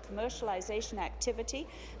innovation and commercialization activity,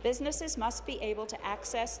 businesses must be able to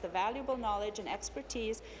access the valuable knowledge and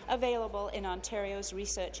expertise available in Ontario's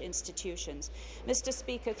research institutions. Mr.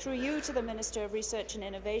 Speaker, through you to the Minister of Research and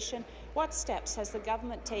Innovation, what steps has the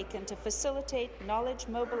government taken to facilitate knowledge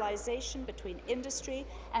mobilization between industry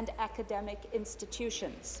and academic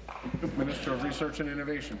institutions? Minister of Research and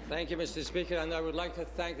Innovation. Thank you, Mr. Speaker, and I would like to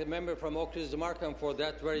thank the member from Oakridge Markham for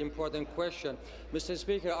that very important question. Mr.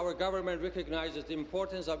 Speaker, our government recognizes the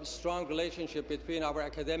importance of a strong relationship between our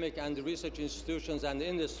academic and research institutions and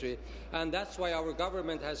industry, and that's why our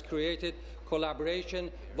government has created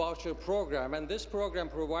Collaboration Voucher Program, and this program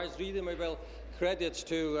provides redeemable credits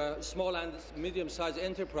to small and medium-sized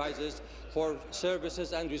enterprises for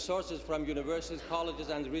services and resources from universities, colleges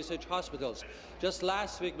and research hospitals. Just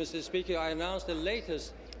last week, Mr. Speaker, I announced the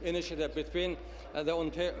latest initiative between the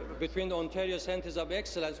Ontario Centres of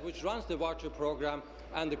Excellence, which runs the voucher program,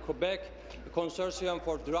 and the Quebec Consortium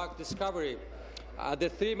for Drug Discovery. The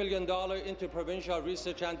 $3 million Interprovincial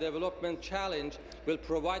Research and Development Challenge will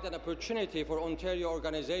provide an opportunity for Ontario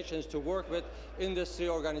organizations to work with industry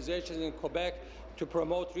organizations in Quebec to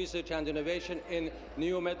promote research and innovation in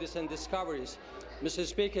new medicine discoveries. Mr.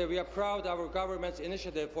 Speaker, we are proud of our government's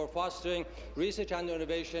initiative for fostering research and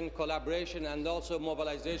innovation, collaboration and also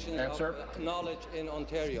mobilization of knowledge in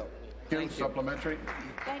Ontario. Thank you. Supplementary.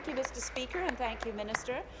 Thank you, Mr. Speaker, and thank you,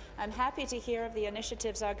 Minister. I'm happy to hear of the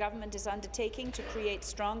initiatives our government is undertaking to create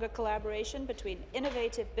stronger collaboration between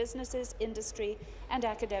innovative businesses, industry and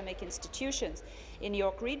academic institutions. In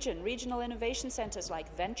York Region, regional innovation centres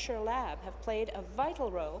like Venture Lab have played a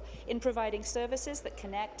vital role in providing services that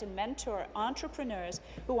connect and mentor entrepreneurs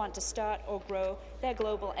who want to start or grow their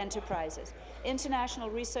global enterprises. International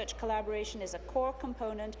research collaboration is a core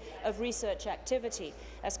component of research activity,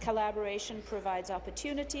 as collaboration provides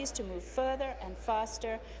opportunities to move further and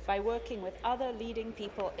faster by working with other leading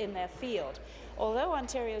people in their field. Although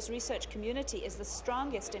Ontario's research community is the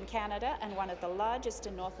strongest in Canada and one of the largest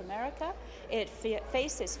in North America, it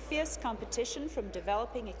faces fierce competition from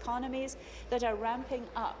developing economies that are ramping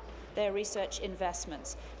up their research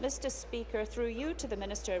investments. Mr. Speaker, through you to the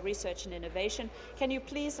Minister of Research and Innovation, can you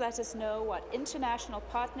please let us know what international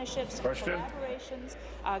partnerships and collaborations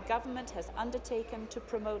our government has undertaken to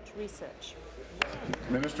promote research?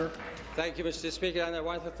 Minister. Thank you, Mr. Speaker, and I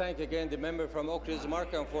want to thank again the member from Oakridge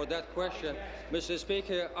Markham for that question. Mr.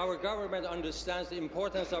 Speaker, our government understands the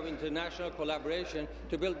importance of international collaboration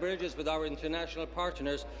to build bridges with our international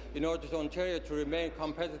partners in order for Ontario to remain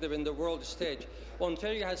competitive in the world stage.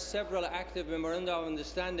 Ontario has several active memoranda of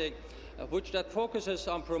understanding which focuses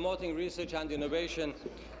on promoting research and innovation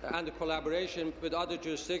and collaboration with other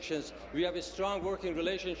jurisdictions. We have a strong working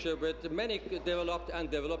relationship with many developed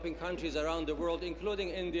and developing countries around the world, including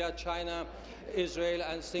India, China, Israel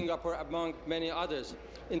and Singapore, among many others.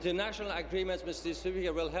 International agreements, Mr.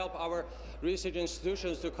 Speaker, will help our research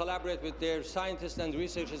institutions to collaborate with their scientists and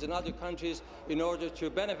researchers in other countries in order to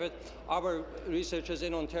benefit our researchers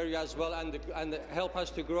in Ontario as well and help us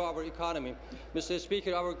to grow our economy. Mr.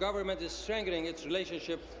 Speaker, our government is strengthening its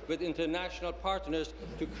relationship with international partners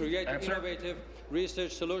to create innovative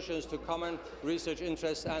research solutions to common research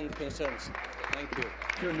interests and concerns. Thank you.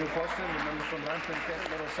 Your new question, the member from Lambton,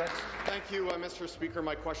 Middlesex. Thank you, Mr. Speaker.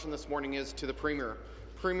 My question this morning is to the Premier.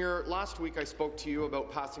 Premier, last week I spoke to you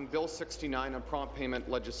about passing Bill 69 on prompt payment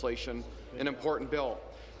legislation, an important bill.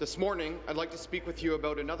 This morning, I'd like to speak with you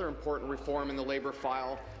about another important reform in the labour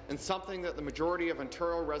file and something that the majority of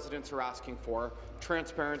Ontario residents are asking for: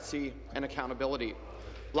 transparency and accountability.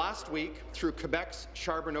 Last week, through Quebec's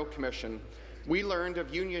Charbonneau Commission, we learned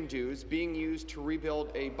of union dues being used to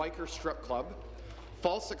rebuild a biker strip club,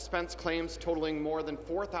 false expense claims totaling more than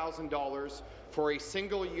 $4,000 for a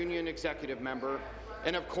single union executive member,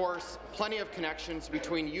 and of course, plenty of connections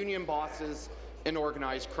between union bosses and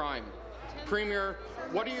organized crime. Premier,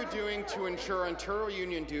 what are you doing to ensure Ontario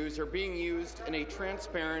union dues are being used in a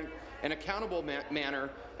transparent and accountable manner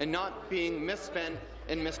and not being misspent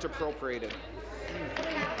and misappropriated?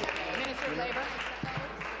 Minister of Labour.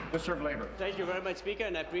 Minister of Labour. Thank you very much, Speaker,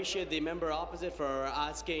 and I appreciate the member opposite for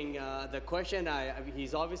asking the question.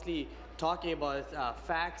 He's obviously talking about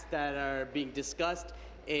facts that are being discussed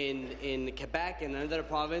in Quebec and another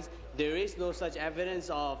province. There is no such evidence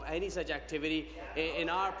of any such activity in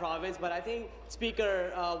our province, but I think,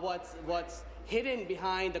 Speaker, what's hidden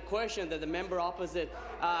behind the question that the member opposite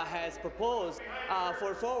has proposed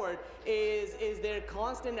for forward is their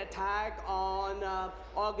constant attack on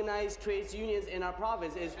organized trades unions in our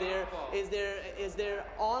province. Is there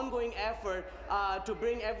ongoing effort to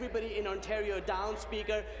bring everybody in Ontario down,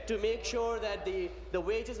 Speaker, to make sure that the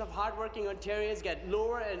wages of hardworking Ontarians get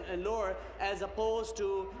lower and lower, as opposed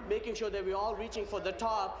to making sure that we're all reaching for the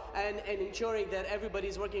top and ensuring that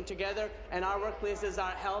everybody's working together and our workplaces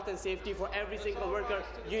are health and safety for every single worker,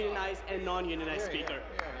 unionized and non-unionized, Speaker.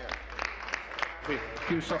 Thank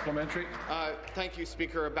you. Supplementary. Thank you,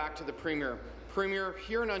 Speaker. Back to the Premier. Premier,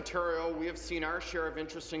 here in Ontario, we have seen our share of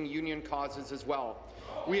interesting union causes as well.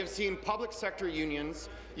 We have seen public sector unions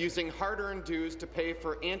using hard-earned dues to pay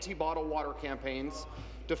for anti-bottled water campaigns,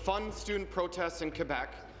 to fund student protests in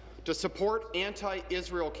Quebec, to support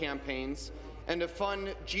anti-Israel campaigns, and to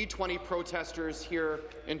fund G20 protesters here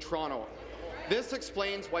in Toronto. This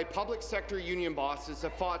explains why public sector union bosses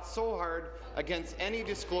have fought so hard against any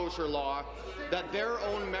disclosure law that their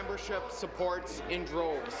own membership supports in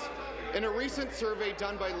droves. In a recent survey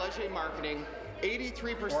done by Leger Marketing,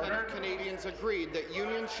 83% of Canadians agreed that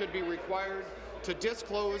unions should be required to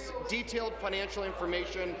disclose detailed financial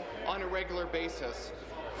information on a regular basis.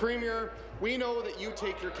 Premier, we know that you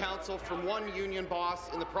take your counsel from one union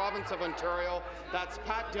boss in the province of Ontario, that's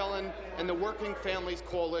Pat Dillon and the Working Families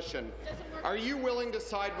Coalition. Are you willing to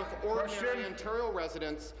side with ordinary Ontario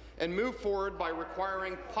residents and move forward by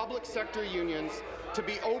requiring public sector unions to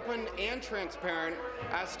be open and transparent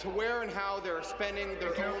as to where and how they're spending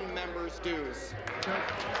their own members' dues?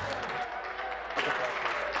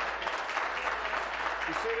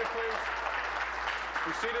 Be seated, please.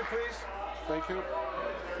 Be seated, please. Thank you.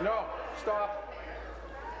 No, stop.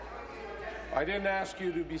 I didn't ask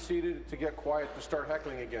you to be seated to get quiet to start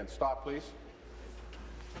heckling again. Stop, please.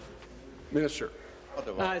 Minister.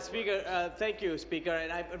 Speaker, thank you, Speaker.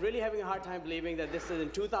 And I'm really having a hard time believing that this is in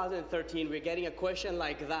 2013. We're getting a question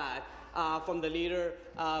like that from the leader,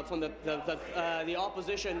 from the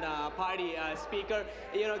opposition party Speaker.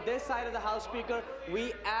 You know, this side of the House, Speaker,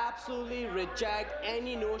 we absolutely reject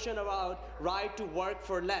any notion about right to work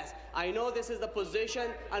for less. I know this is the position,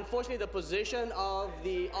 unfortunately, the position of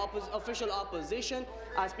the official opposition.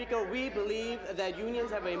 Speaker, we believe that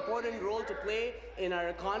unions have an important role to play in our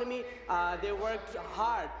economy. They worked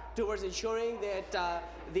hard towards ensuring that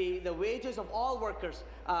the wages of all workers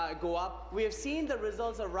go up. We have seen the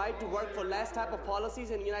results of right to work for less type of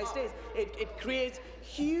policies in the United States. It creates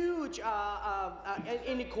huge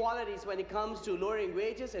inequalities when it comes to lowering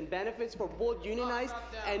wages and benefits for both unionized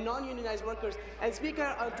and non-unionized workers. And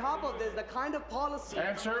Speaker, on top of this, the kind of policy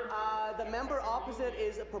the member opposite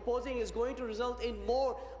is proposing is going to result in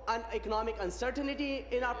more economic uncertainty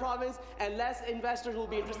in our province and less investors will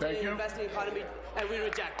be interested in investing in the economy, and we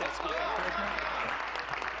reject that, Speaker.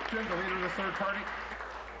 Jim, the leader of the third party.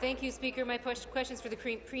 Thank you, Speaker. My questions for the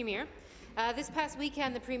Premier. This past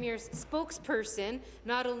weekend, the Premier's spokesperson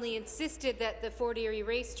not only insisted that the Fort Erie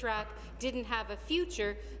racetrack didn't have a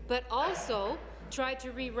future, but also tried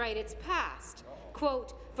to rewrite its past.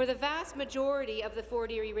 Quote, "For the vast majority of the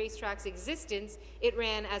Fort Erie racetrack's existence, it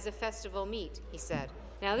ran as a festival meet," he said.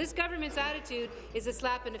 Now, this government's attitude is a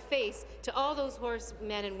slap in the face to all those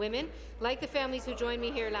horsemen and women, like the families who joined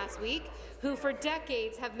me here last week, who for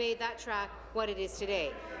decades have made that track what it is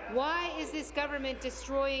today. Why is this government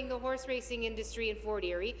destroying the horse racing industry in Fort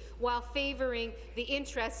Erie while favouring the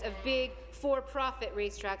interests of big, for-profit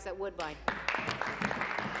racetracks at Woodbine?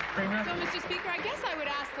 So, Mr. Speaker, I guess I would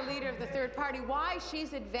ask the Leader of the Third Party why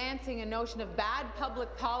she's advancing a notion of bad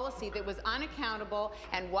public policy that was unaccountable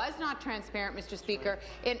and was not transparent, Mr. Speaker,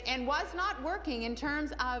 and was not working in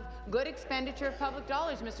terms of good expenditure of public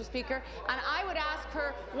dollars, Mr. Speaker. And I would ask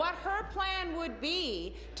her what her plan would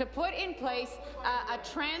be to put in place a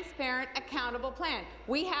transparent, accountable plan.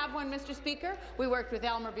 We have one, Mr. Speaker. We worked with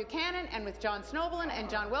Elmer Buchanan and with John Snoblin and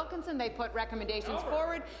John Wilkinson. They put recommendations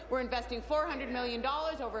forward. We're investing $400 million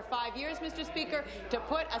over 5 years, Mr. Speaker, to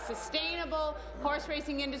put a sustainable horse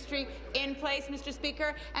racing industry in place, Mr.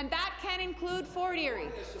 Speaker, and that can include Fort Erie.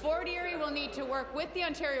 Fort Erie will need to work with the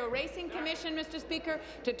Ontario Racing Commission, Mr. Speaker,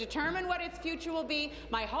 to determine what its future will be.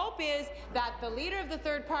 My hope is that the Leader of the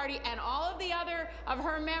Third Party and all of the other of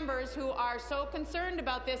her members who are so concerned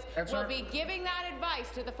about this will be giving that advice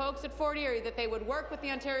to the folks at Fort Erie, that they would work with the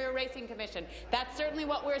Ontario Racing Commission. That's certainly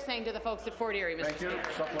what we're saying to the folks at Fort Erie, Mr. Speaker.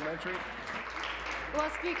 Supplementary. Well,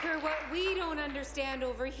 Speaker, what we don't understand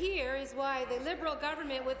over here is why the Liberal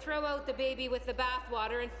government would throw out the baby with the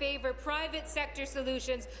bathwater and favour private sector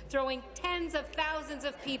solutions, throwing tens of thousands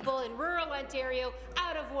of people in rural Ontario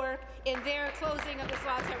out of work in their closing of the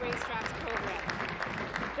Slots at Racetracks program.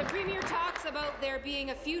 The Premier talks about there being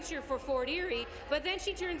a future for Fort Erie, but then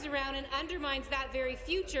she turns around and undermines that very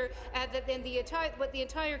future what the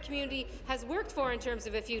entire community has worked for in terms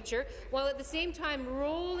of a future, while at the same time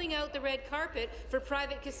rolling out the red carpet for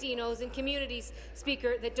private casinos in communities,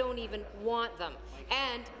 Speaker, that don't even want them,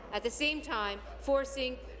 and at the same time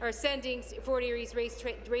forcing or sending Fort Erie's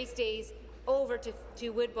race days over to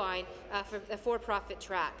Woodbine for a for-profit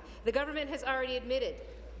track. The government has already admitted,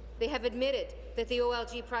 that the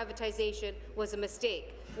OLG privatization was a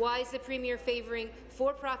mistake. Why is the Premier favouring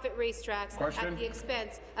for-profit racetracks at the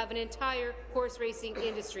expense of an entire horse racing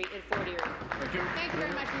industry in Fort Erie? Thank you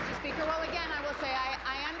very much, Mr. Speaker. Well, again, I will say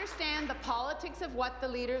I understand the politics of what the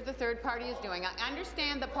Leader of the Third Party is doing. I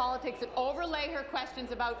understand the politics that overlay her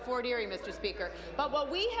questions about Fort Erie, Mr. Speaker. But what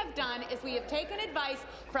we have done is we have taken advice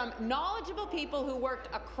from knowledgeable people who worked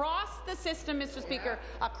across the system, Mr. Speaker,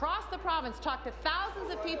 across the province, talked to thousands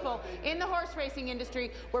of people in the horse racing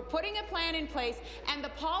industry. We're putting a plan in place, and the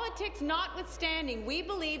politics notwithstanding, we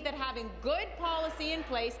believe that having good policy in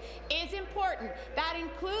place is important. That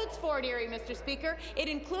includes Fort Erie, Mr. Speaker. It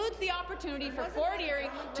includes the opportunity for Fort Erie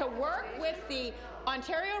to work with the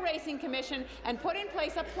Ontario Racing Commission and put in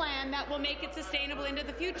place a plan that will make it sustainable into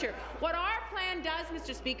the future. What our plan does,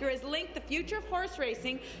 Mr. Speaker, is link the future of horse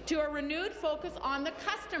racing to a renewed focus on the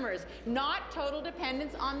customers, not total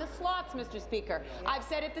dependence on the slots, Mr. Speaker. I've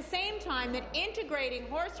said at the same time that integrating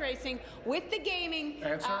horse racing with the gaming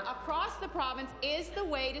across the province is the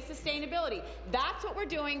way to sustainability. That's what we're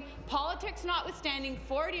doing. Politics notwithstanding,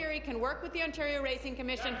 Fort Erie can work with the Ontario Racing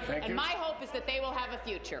Commission, and my hope is that they will have a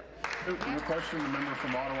future. Your question, the member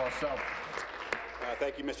from Ottawa South.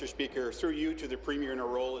 Thank you, Mr. Speaker. Through you to the Premier in her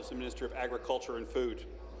role as the Minister of Agriculture and Food.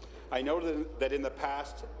 I know that in the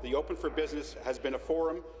past, the Open for Business has been a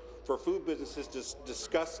forum for food businesses to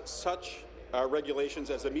discuss such regulations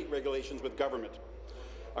as the meat regulations with government.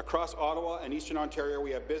 Across Ottawa and Eastern Ontario,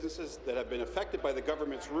 we have businesses that have been affected by the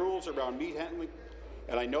government's rules around meat handling,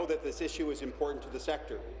 and I know that this issue is important to the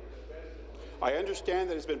sector. I understand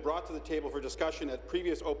that it has been brought to the table for discussion at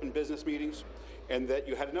previous open business meetings and that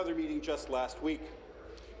you had another meeting just last week.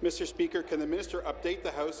 Mr. Speaker, can the minister update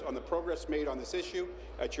the House on the progress made on this issue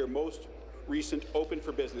at your most recent open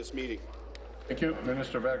for business meeting? Thank you.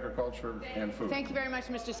 Minister of Agriculture and Food. Thank you very much,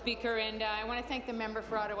 Mr. Speaker, and I want to thank the member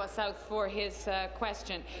for Ottawa South for his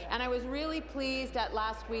question. And I was really pleased at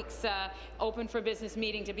last week's Open for Business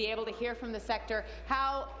meeting to be able to hear from the sector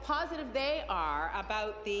how positive they are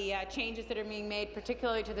about the changes that are being made,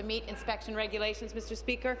 particularly to the meat inspection regulations, Mr.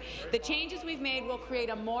 Speaker. The changes we've made will create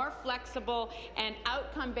a more flexible and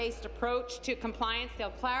outcome-based approach to compliance.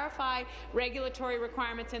 They'll clarify regulatory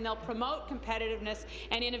requirements and they'll promote competitiveness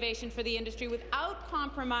and innovation for the industry without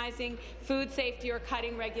compromising food safety or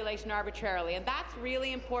cutting regulation arbitrarily. And that's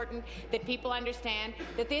really important, that people understand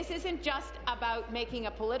that this isn't just about making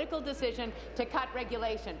a political decision to cut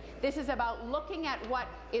regulation. This is about looking at what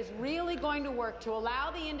is really going to work to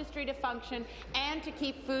allow the industry to function and to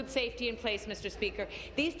keep food safety in place, Mr. Speaker.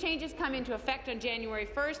 These changes come into effect on January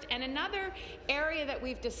 1st, and another area that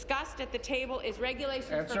we've discussed at the table is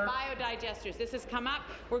regulations for biodigesters. This has come up.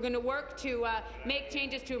 We're going to work to make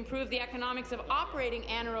changes to improve the economics of operating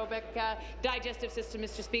anaerobic digestive system,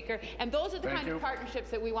 Mr. Speaker, and those are the kind of partnerships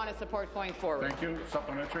that we want to support going forward. Thank you.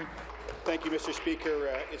 Supplementary. Thank you, Mr. Speaker.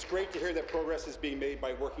 It's great to hear that progress is being made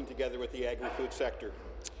by working together with the agri-food sector.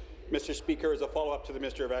 Mr. Speaker, as a follow-up to the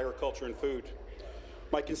Minister of Agriculture and Food,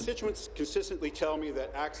 My constituents consistently tell me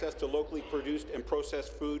that access to locally produced and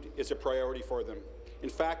processed food is a priority for them. In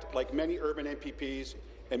fact, like many urban MPPs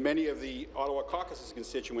and many of the Ottawa Caucus's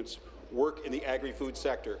constituents work in the agri-food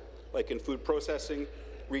sector, like in food processing,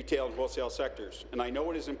 retail and wholesale sectors, and I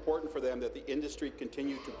know it is important for them that the industry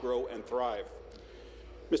continue to grow and thrive.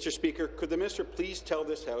 Mr. Speaker, could the minister please tell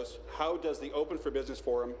this House how does the Open for Business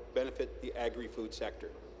Forum benefit the agri-food sector?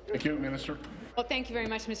 Thank you, Minister. Well, thank you very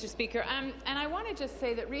much, Mr. Speaker. And I want to just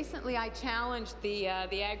say that recently I challenged the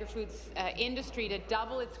agri-foods industry to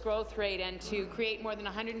double its growth rate and to create more than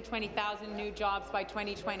 120,000 new jobs by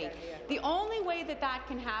 2020. The only way that that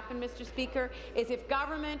can happen, Mr. Speaker, is if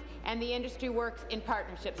government and the industry works in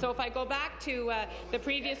partnership. So if I go back to the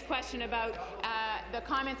previous question about the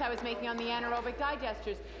comments I was making on the anaerobic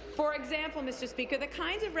digesters, for example, Mr. Speaker, the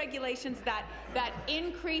kinds of regulations that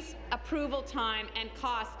increase approval time and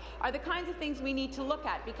costs are the kinds of things we need to look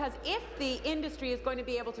at, because if the industry is going to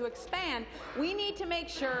be able to expand, we need to make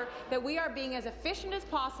sure that we are being as efficient as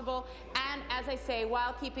possible and, as I say,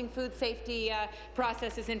 while keeping food safety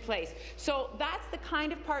processes in place. So that's the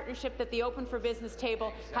kind of partnership that the Open for Business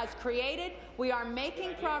table has created. We are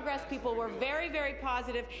making progress. People were very, very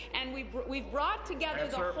positive, and we've brought together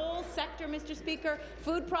the whole sector, Mr. Speaker,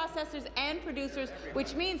 food processors and producers,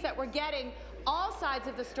 which means that we're getting all sides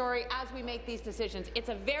of the story as we make these decisions. It's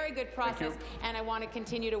a very good process, and I want to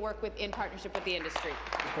continue to work in partnership with the industry.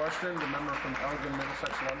 The question, the member from Elgin,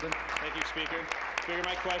 Middlesex, London. Thank you, Speaker. Speaker,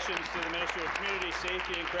 my question is to the Minister of Community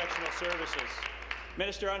Safety and Correctional Services.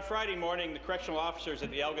 Minister, on Friday morning, the correctional officers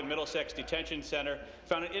at the Elgin Middlesex Detention Centre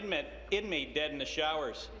found an inmate dead in the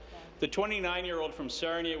showers. The 29-year-old from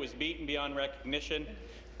Sarnia was beaten beyond recognition,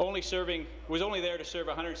 was only there to serve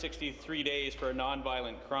 163 days for a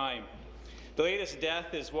non-violent crime. The latest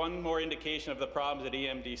death is one more indication of the problems at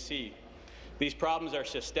EMDC. These problems are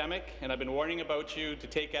systemic, and I've been warning about you to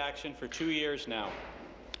take action for 2 years now.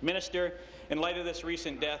 Minister, in light of this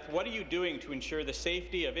recent death, what are you doing to ensure the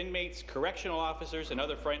safety of inmates, correctional officers, and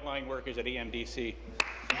other frontline workers at EMDC?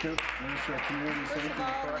 Thank you. Minister of Community Safety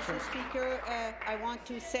and Corrections. Mr. Speaker, I want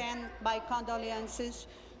to send my condolences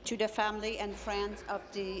to the family and friends of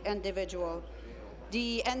the individual.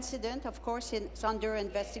 The incident, of course, is under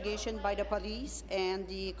investigation by the police and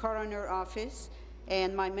the coroner office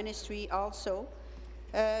and my ministry also.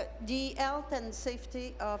 The health and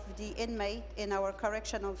safety of the inmate in our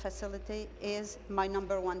correctional facility is my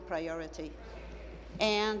 #1 priority.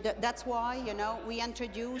 And that's why, we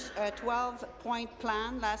introduced a 12-point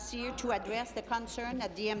plan last year to address the concern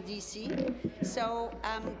at the MDC. So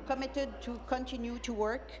I'm committed to continue to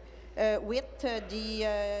work with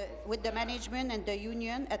the management and the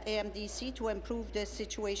union at AMDC to improve the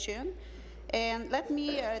situation. And let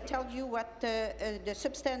me tell you what the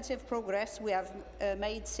substantive progress we have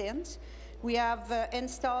made since. We have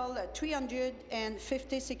installed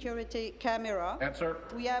 350 security cameras. Answer.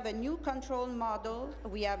 We have a new control model.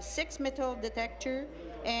 We have 6 metal detectors,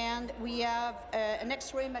 and we have an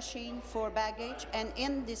X-ray machine for baggage. And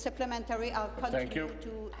in the supplementary, I'll continue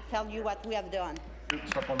to tell you what we have done.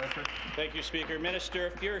 Supplementary. Thank you, Speaker. Minister,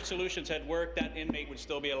 if your solutions had worked, that inmate would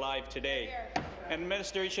still be alive today. And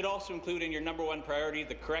Minister, you should also include in your #1 priority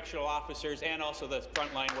the correctional officers and also the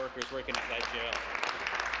frontline workers working at that jail.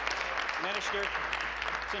 Minister,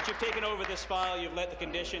 since you've taken over this file, you've let the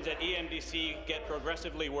conditions at EMDC get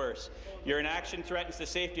progressively worse. Your inaction threatens the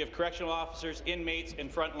safety of correctional officers, inmates,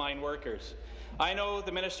 and frontline workers. I know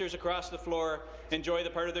the ministers across the floor enjoy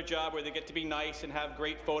the part of their job where they get to be nice and have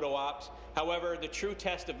great photo ops. However, the true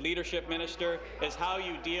test of leadership, Minister, is how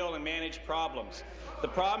you deal and manage problems. The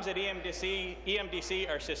problems at EMDC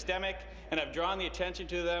are systemic, and I've drawn the attention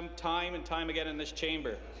to them time and time again in this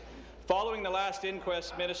chamber. Following the last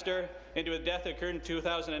inquest, Minister, into a death that occurred in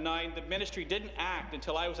 2009, the ministry didn't act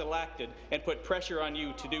until I was elected and put pressure on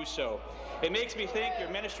you to do so. It makes me think your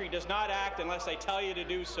ministry does not act unless I tell you to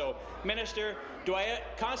do so. Minister, do I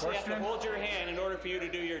constantly have to hold your hand in order for you to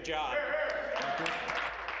do your job?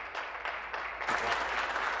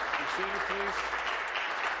 Be seated, please.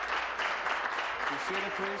 Be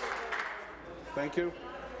seated, please. Thank you.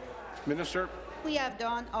 Minister. We have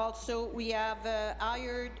done also, we have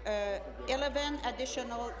hired 11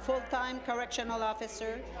 additional full-time correctional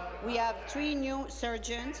officers. We have 3 new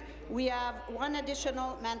surgeons. We have 1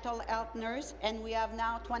 additional mental health nurse, and we have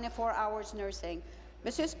now 24 hours nursing.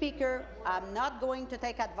 Mr. Speaker, I'm not going to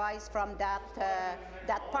take advice from that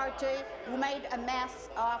party who made a mess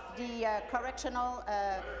of the correctional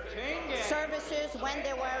services when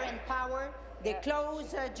they were in power. They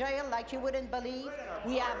closed jail like you wouldn't believe.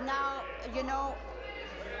 We have now,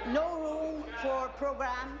 no room for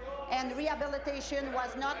program, and rehabilitation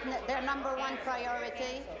was not their #1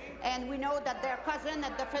 priority. And we know that their cousin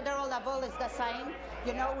at the federal level is the same.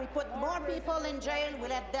 You know, we put more people in jail, we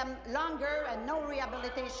let them longer, and no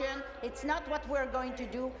rehabilitation. It's not what we're going to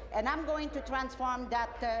do, and I'm going to transform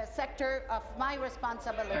that sector of my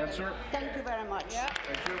responsibility. Answer. Thank you very much.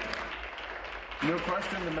 Thank you. New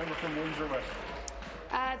question, the member from Windsor West.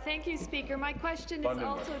 Thank you, Speaker. My question is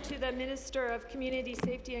also to the Minister of Community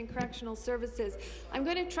Safety and Correctional Services. I'm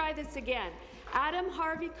going to try this again. Adam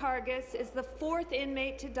Harvey Kargas is the 4th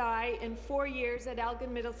inmate to die in 4 years at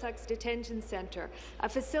Elgin Middlesex Detention Centre, a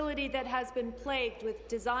facility that has been plagued with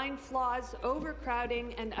design flaws,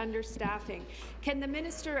 overcrowding and understaffing. Can the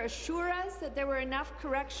minister assure us that there were enough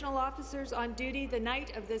correctional officers on duty the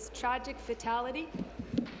night of this tragic fatality?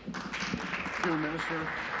 Minister,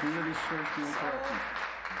 Community Safety and Corrections.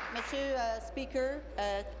 Mr. Speaker,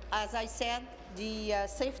 as I said, the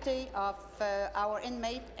safety of our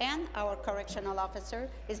inmate and our correctional officer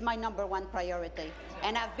is my #1 priority.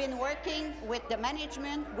 And I've been working with the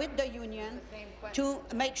management, with the union, to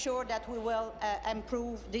make sure that we will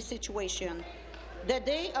improve the situation. The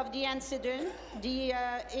day of the incident, the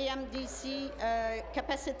AMDC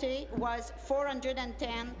capacity was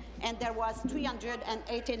 410, and there was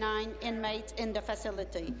 389 inmates in the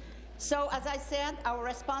facility. So, as I said, our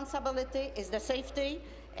responsibility is the safety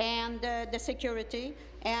and the security,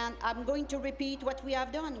 and I'm going to repeat what we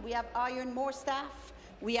have done. We have hired more staff.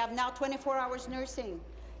 We have now 24 hours nursing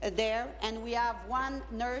there, and we have 1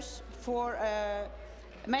 nurse for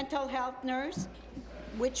mental health nurse,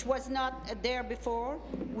 which was not there before.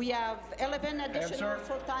 We have 11 additional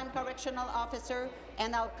full-time correctional officers,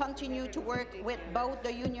 and I'll continue to work with both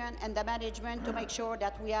the union and the management to make sure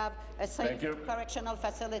that we have a safe correctional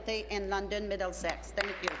facility in London, Middlesex.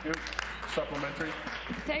 Thank you. Supplementary.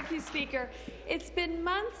 Thank you, Speaker. It's been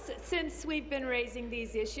months since we've been raising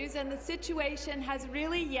these issues, and the situation has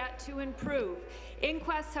really yet to improve.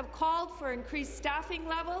 Inquests have called for increased staffing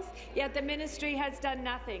levels, yet the ministry has done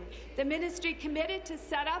nothing. The ministry committed to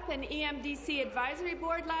set up an EMDC advisory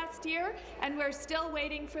board last year, and we're still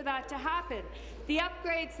waiting for that to happen. The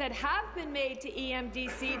upgrades that have been made to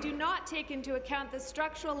EMDC do not take into account the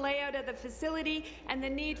structural layout of the facility and the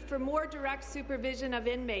need for more direct supervision of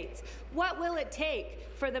inmates. What will it take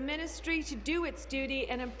for the ministry to do its duty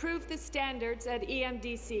and improve the standards at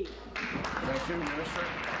EMDC? Thank you, Minister.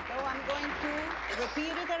 So I'm going to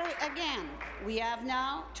repeat it again. We have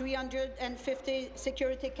now 350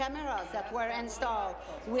 security cameras that were installed.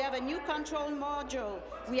 We have a new control module.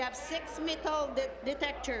 We have 6 metal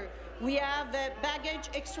detectors. We have a baggage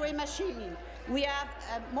X-ray machine. We have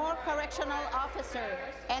more correctional officers,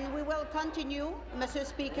 and we will continue, Mr.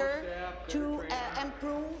 Speaker, to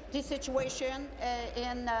improve the situation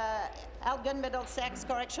in Elgin Middlesex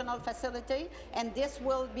Correctional Facility, and this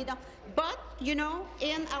will be done. But, you know,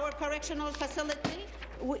 in our correctional facility,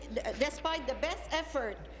 despite the best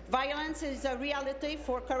effort, violence is a reality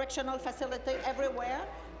for correctional facility everywhere.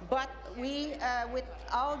 But we, with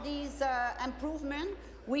all these improvements,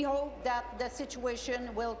 we hope that the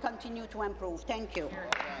situation will continue to improve. Thank you.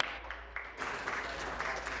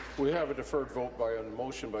 We have a deferred vote by a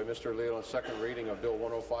motion by Mr. Leal on second reading of Bill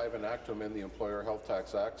 105, an act to amend the Employer Health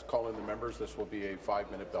Tax Act. Call in the members. This will be a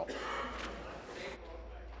 5-minute bill.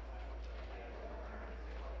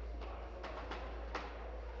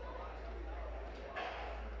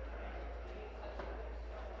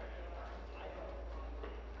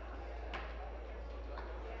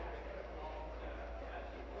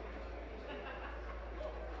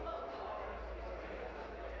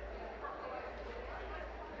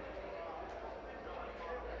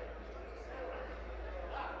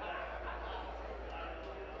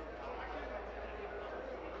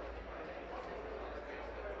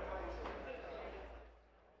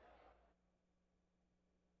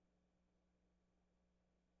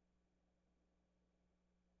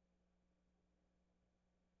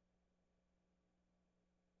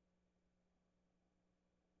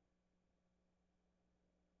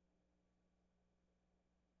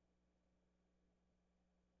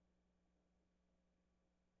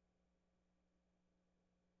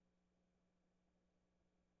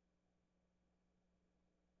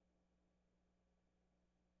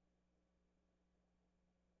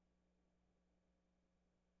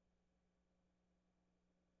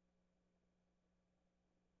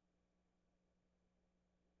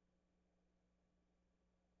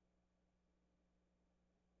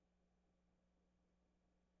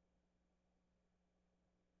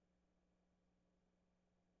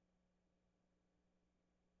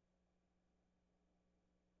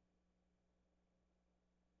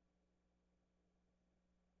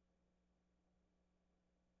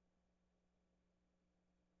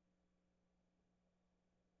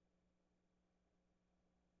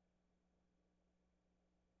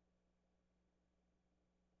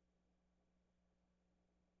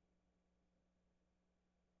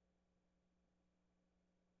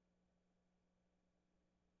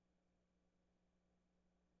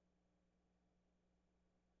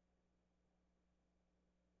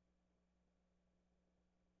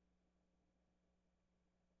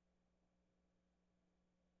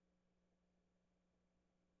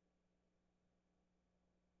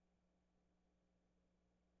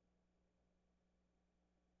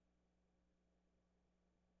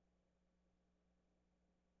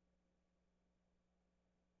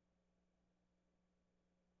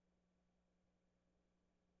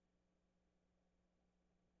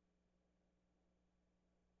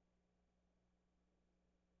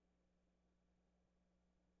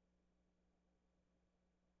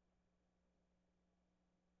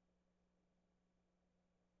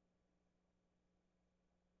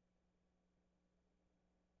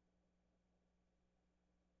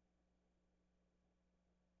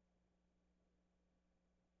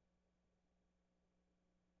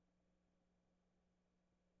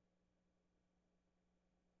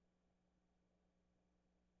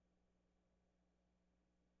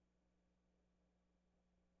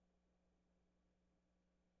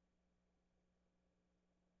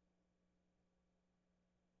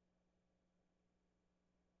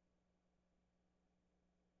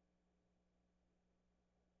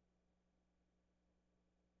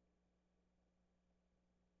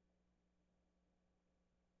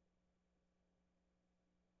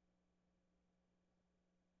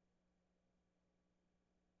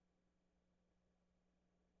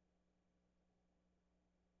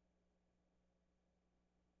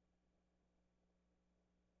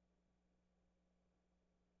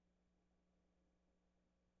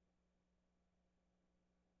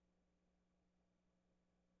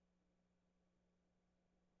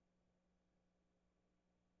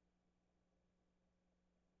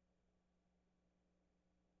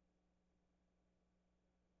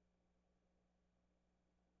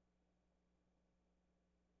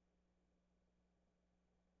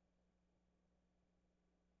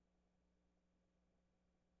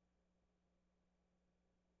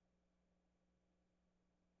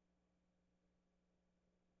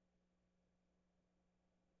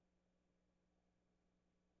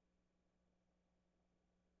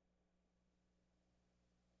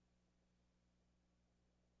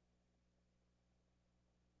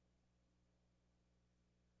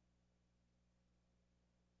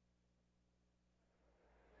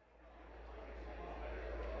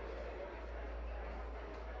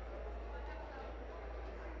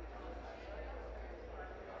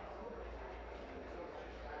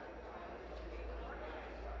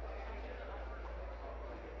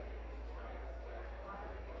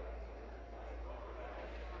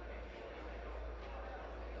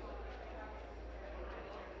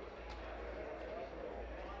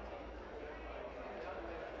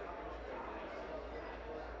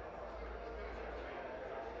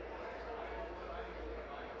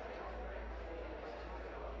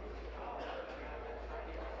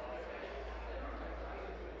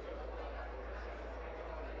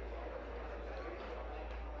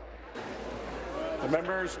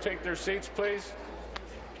 Members, take their seats, please.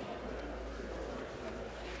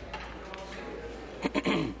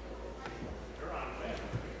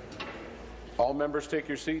 All members, take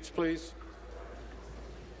your seats, please.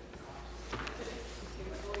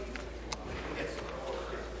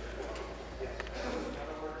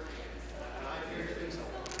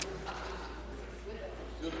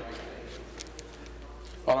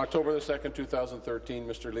 On October the 2nd, 2013,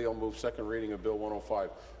 Mr. Leal moved second reading of Bill 105.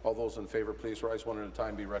 All those in favour, please rise one at a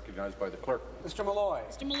time. Be recognized by the clerk. Mr. Malloy.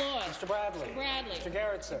 Mr. Malloy. Mr. Bradley. Mr. Bradley. Mr.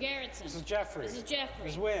 Garrettson. Mr. Garrettson. Mrs. Jeffrey. Mrs. Jeffrey.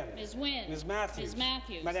 Ms. Wynne. Ms. Wynne. Ms. Matthews. Ms.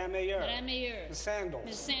 Matthews. Madame Mayor. Madame Mayor. Ms. Sandals.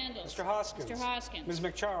 Ms. Sandals. Mr. Hoskins. Mr. Hoskins. Ms.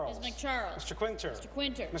 McCharles. Ms. McCharles. Mr. Quinter. Mr.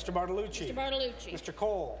 Quinter. Mr. Bartolucci. Mr. Bartolucci. Mr.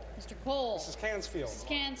 Cole. Mr. Cole. Mrs. Cansfield. Mrs.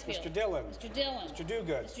 Cansfield. Mr. Dillon. Mr. Dillon. Mr.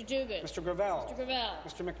 Duguid. Mr. Duguid. Mr. Gravel. Mr. Gravel.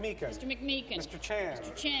 Mr. McMeekin. Mr. McMeekin. Mr. Chan.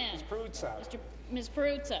 Mr. Chan. Ms. Peruzza. Ms.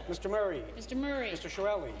 Peruzza. Mr. Murray. Mr. Murray. Mr.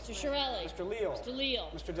 Shirelli. Mr. Shirelli. Mr. Leal. Mr.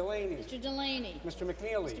 Leal. Mr. Delaney. Mr. Delaney. Mr.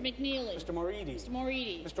 McNeely. Mr. McNeely. Mr. Moridi. Mr.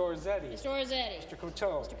 Moridi. Mr. Orzetti. Mr. Orzetti. Mr.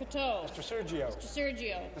 Coteau. Mr. Coteau. Mr. Sergio. Mr.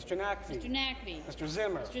 Sergio. Mr. Nakvi. Mr. Nakvi. Mr.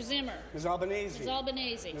 Zimmer. Mr. Zimmer. Ms. Albanese. Ms.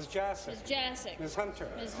 Albanese. Ms. Jassic. Ms. Jassic. Ms. Hunter.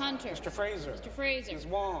 Ms. Hunter. Mr. Fraser. Mr. Fraser. Ms.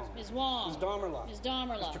 Wong. Ms. Wong. Ms. Domerla. Ms.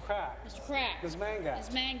 Domerla. Mr. Crack. Mr. Crack. Ms. Mangat. Ms.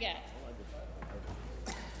 Mangat.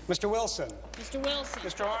 Mr. Wilson. Mr. Wilson.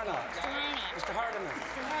 Mr. Arnott. Mr. Arnott. Mr. Hardiman.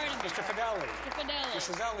 Mr. Hardiman. Mr. Fideli. Mr. Fideli.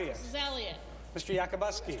 Mrs. Elliott. Mrs. Elliott. Mr.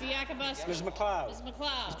 Yakubuski. Mr. Yakubuski. Ms. McLeod. Ms.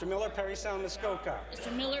 McLeod. Mr. Miller, Perry Sound, Muskoka.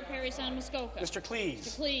 Mr. Miller, Perry Sound, Muskoka. Mr. Cleese.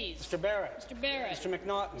 Mr. Cleese. Mr. Barrett. Mr. Barrett. Mr.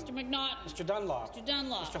 McNaughton. Mr. McNaughton. Mr. Dunlop. Mr.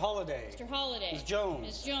 Dunlop. Mr. Holliday. Mr. Holliday. Ms. Jones.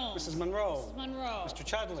 Ms. Jones. Mrs. Monroe. Mrs. Monroe. Mr.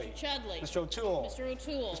 Chudley. Mr. Chudley. Mr. O'Toole. Mr.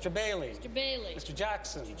 O'Toole. Mr. Bailey. Mr. Bailey. Mr.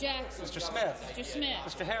 Jackson. Mr. Jackson. Mr. Smith. Mr. Smith.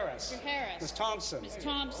 Mr. Harris. Mr. Harris. Ms. Thompson. Ms.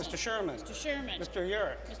 Thompson. Mr. Sherman. Mr. Sherman. Mr.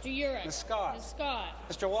 Urick. Mr. Urick. Ms. Scott. Ms. Scott.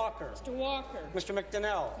 Mr. Walker. Mr. Walker. Mr.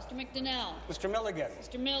 McDonnell. Mr. McDonnell. Mr. Milligan.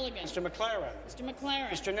 Mr. Milligan. Mr. McLaren. Mr. McLaren.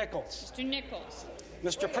 Mr. Nichols. Mr. Nichols.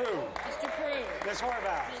 Mr. Prue. Mr. Prue. Ms.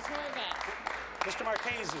 Horvath. Ms. Horvath. Mr.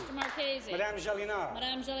 Marchese. Mr. Marchese. Madame Gélinas.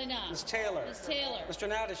 Madame Gélinas. Ms. Taylor. Ms. Taylor. Mr.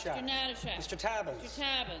 Natashak. Mr. Natashak. Mr. Tabbins. Mr.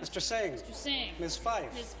 Tabbins. Mr. Singh. Mr. Singh. Ms.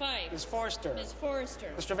 Fife. Ms. Fife. Ms. Forster. Ms.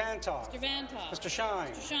 Forster. Mr. Vantoff. Mr. Vantoff. Mr.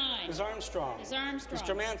 Shine. Mr. Shine. Ms. Armstrong. Ms. Armstrong.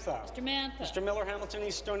 Mr. Mantha. Mr. Mantha. Mr. Miller, Hamilton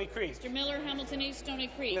East Stony Creek. Mr. Miller, Hamilton East,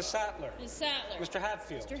 Stony Creek. Ms. Sattler. Ms. Sattler. Mr.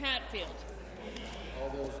 Hatfield. Mr. Hatfield.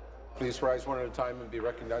 Please rise one at a time and be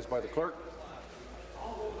recognized by the clerk.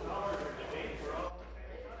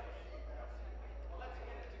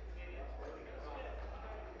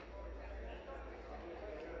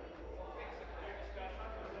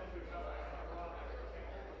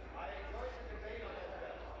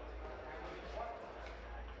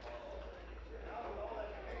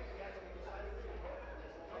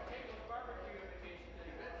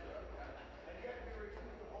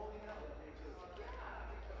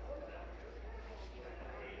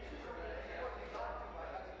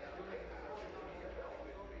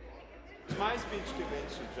 My speech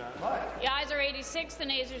convinced you, John. The ayes are 86, the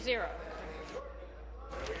nays are 0.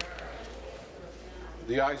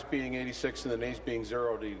 The ayes being 86 and the nays being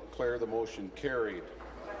 0, declare the motion carried.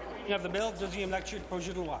 You have the bill, deuxième lecture,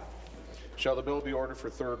 projet de loi. Shall the bill be ordered for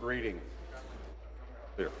third reading?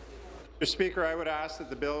 Clear. Mr. Speaker, I would ask that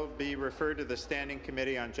the bill be referred to the Standing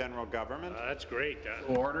Committee on General Government. That's great.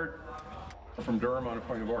 Ordered. From Durham on a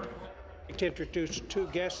point of order. I'd like to introduce two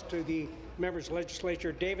guests to the members of the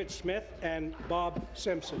legislature, David Smith and Bob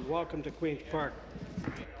Simpson. Welcome to Queen's Park.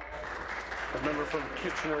 A member from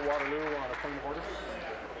Kitchener-Waterloo on a point of order.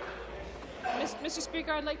 Mr.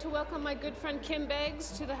 Speaker, I'd like to welcome my good friend Kim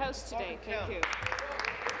Beggs to the House today. Thank you.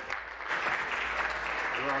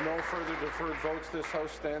 There are no further deferred votes. This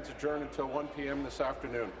House stands adjourned until 1 p.m. this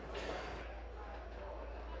afternoon.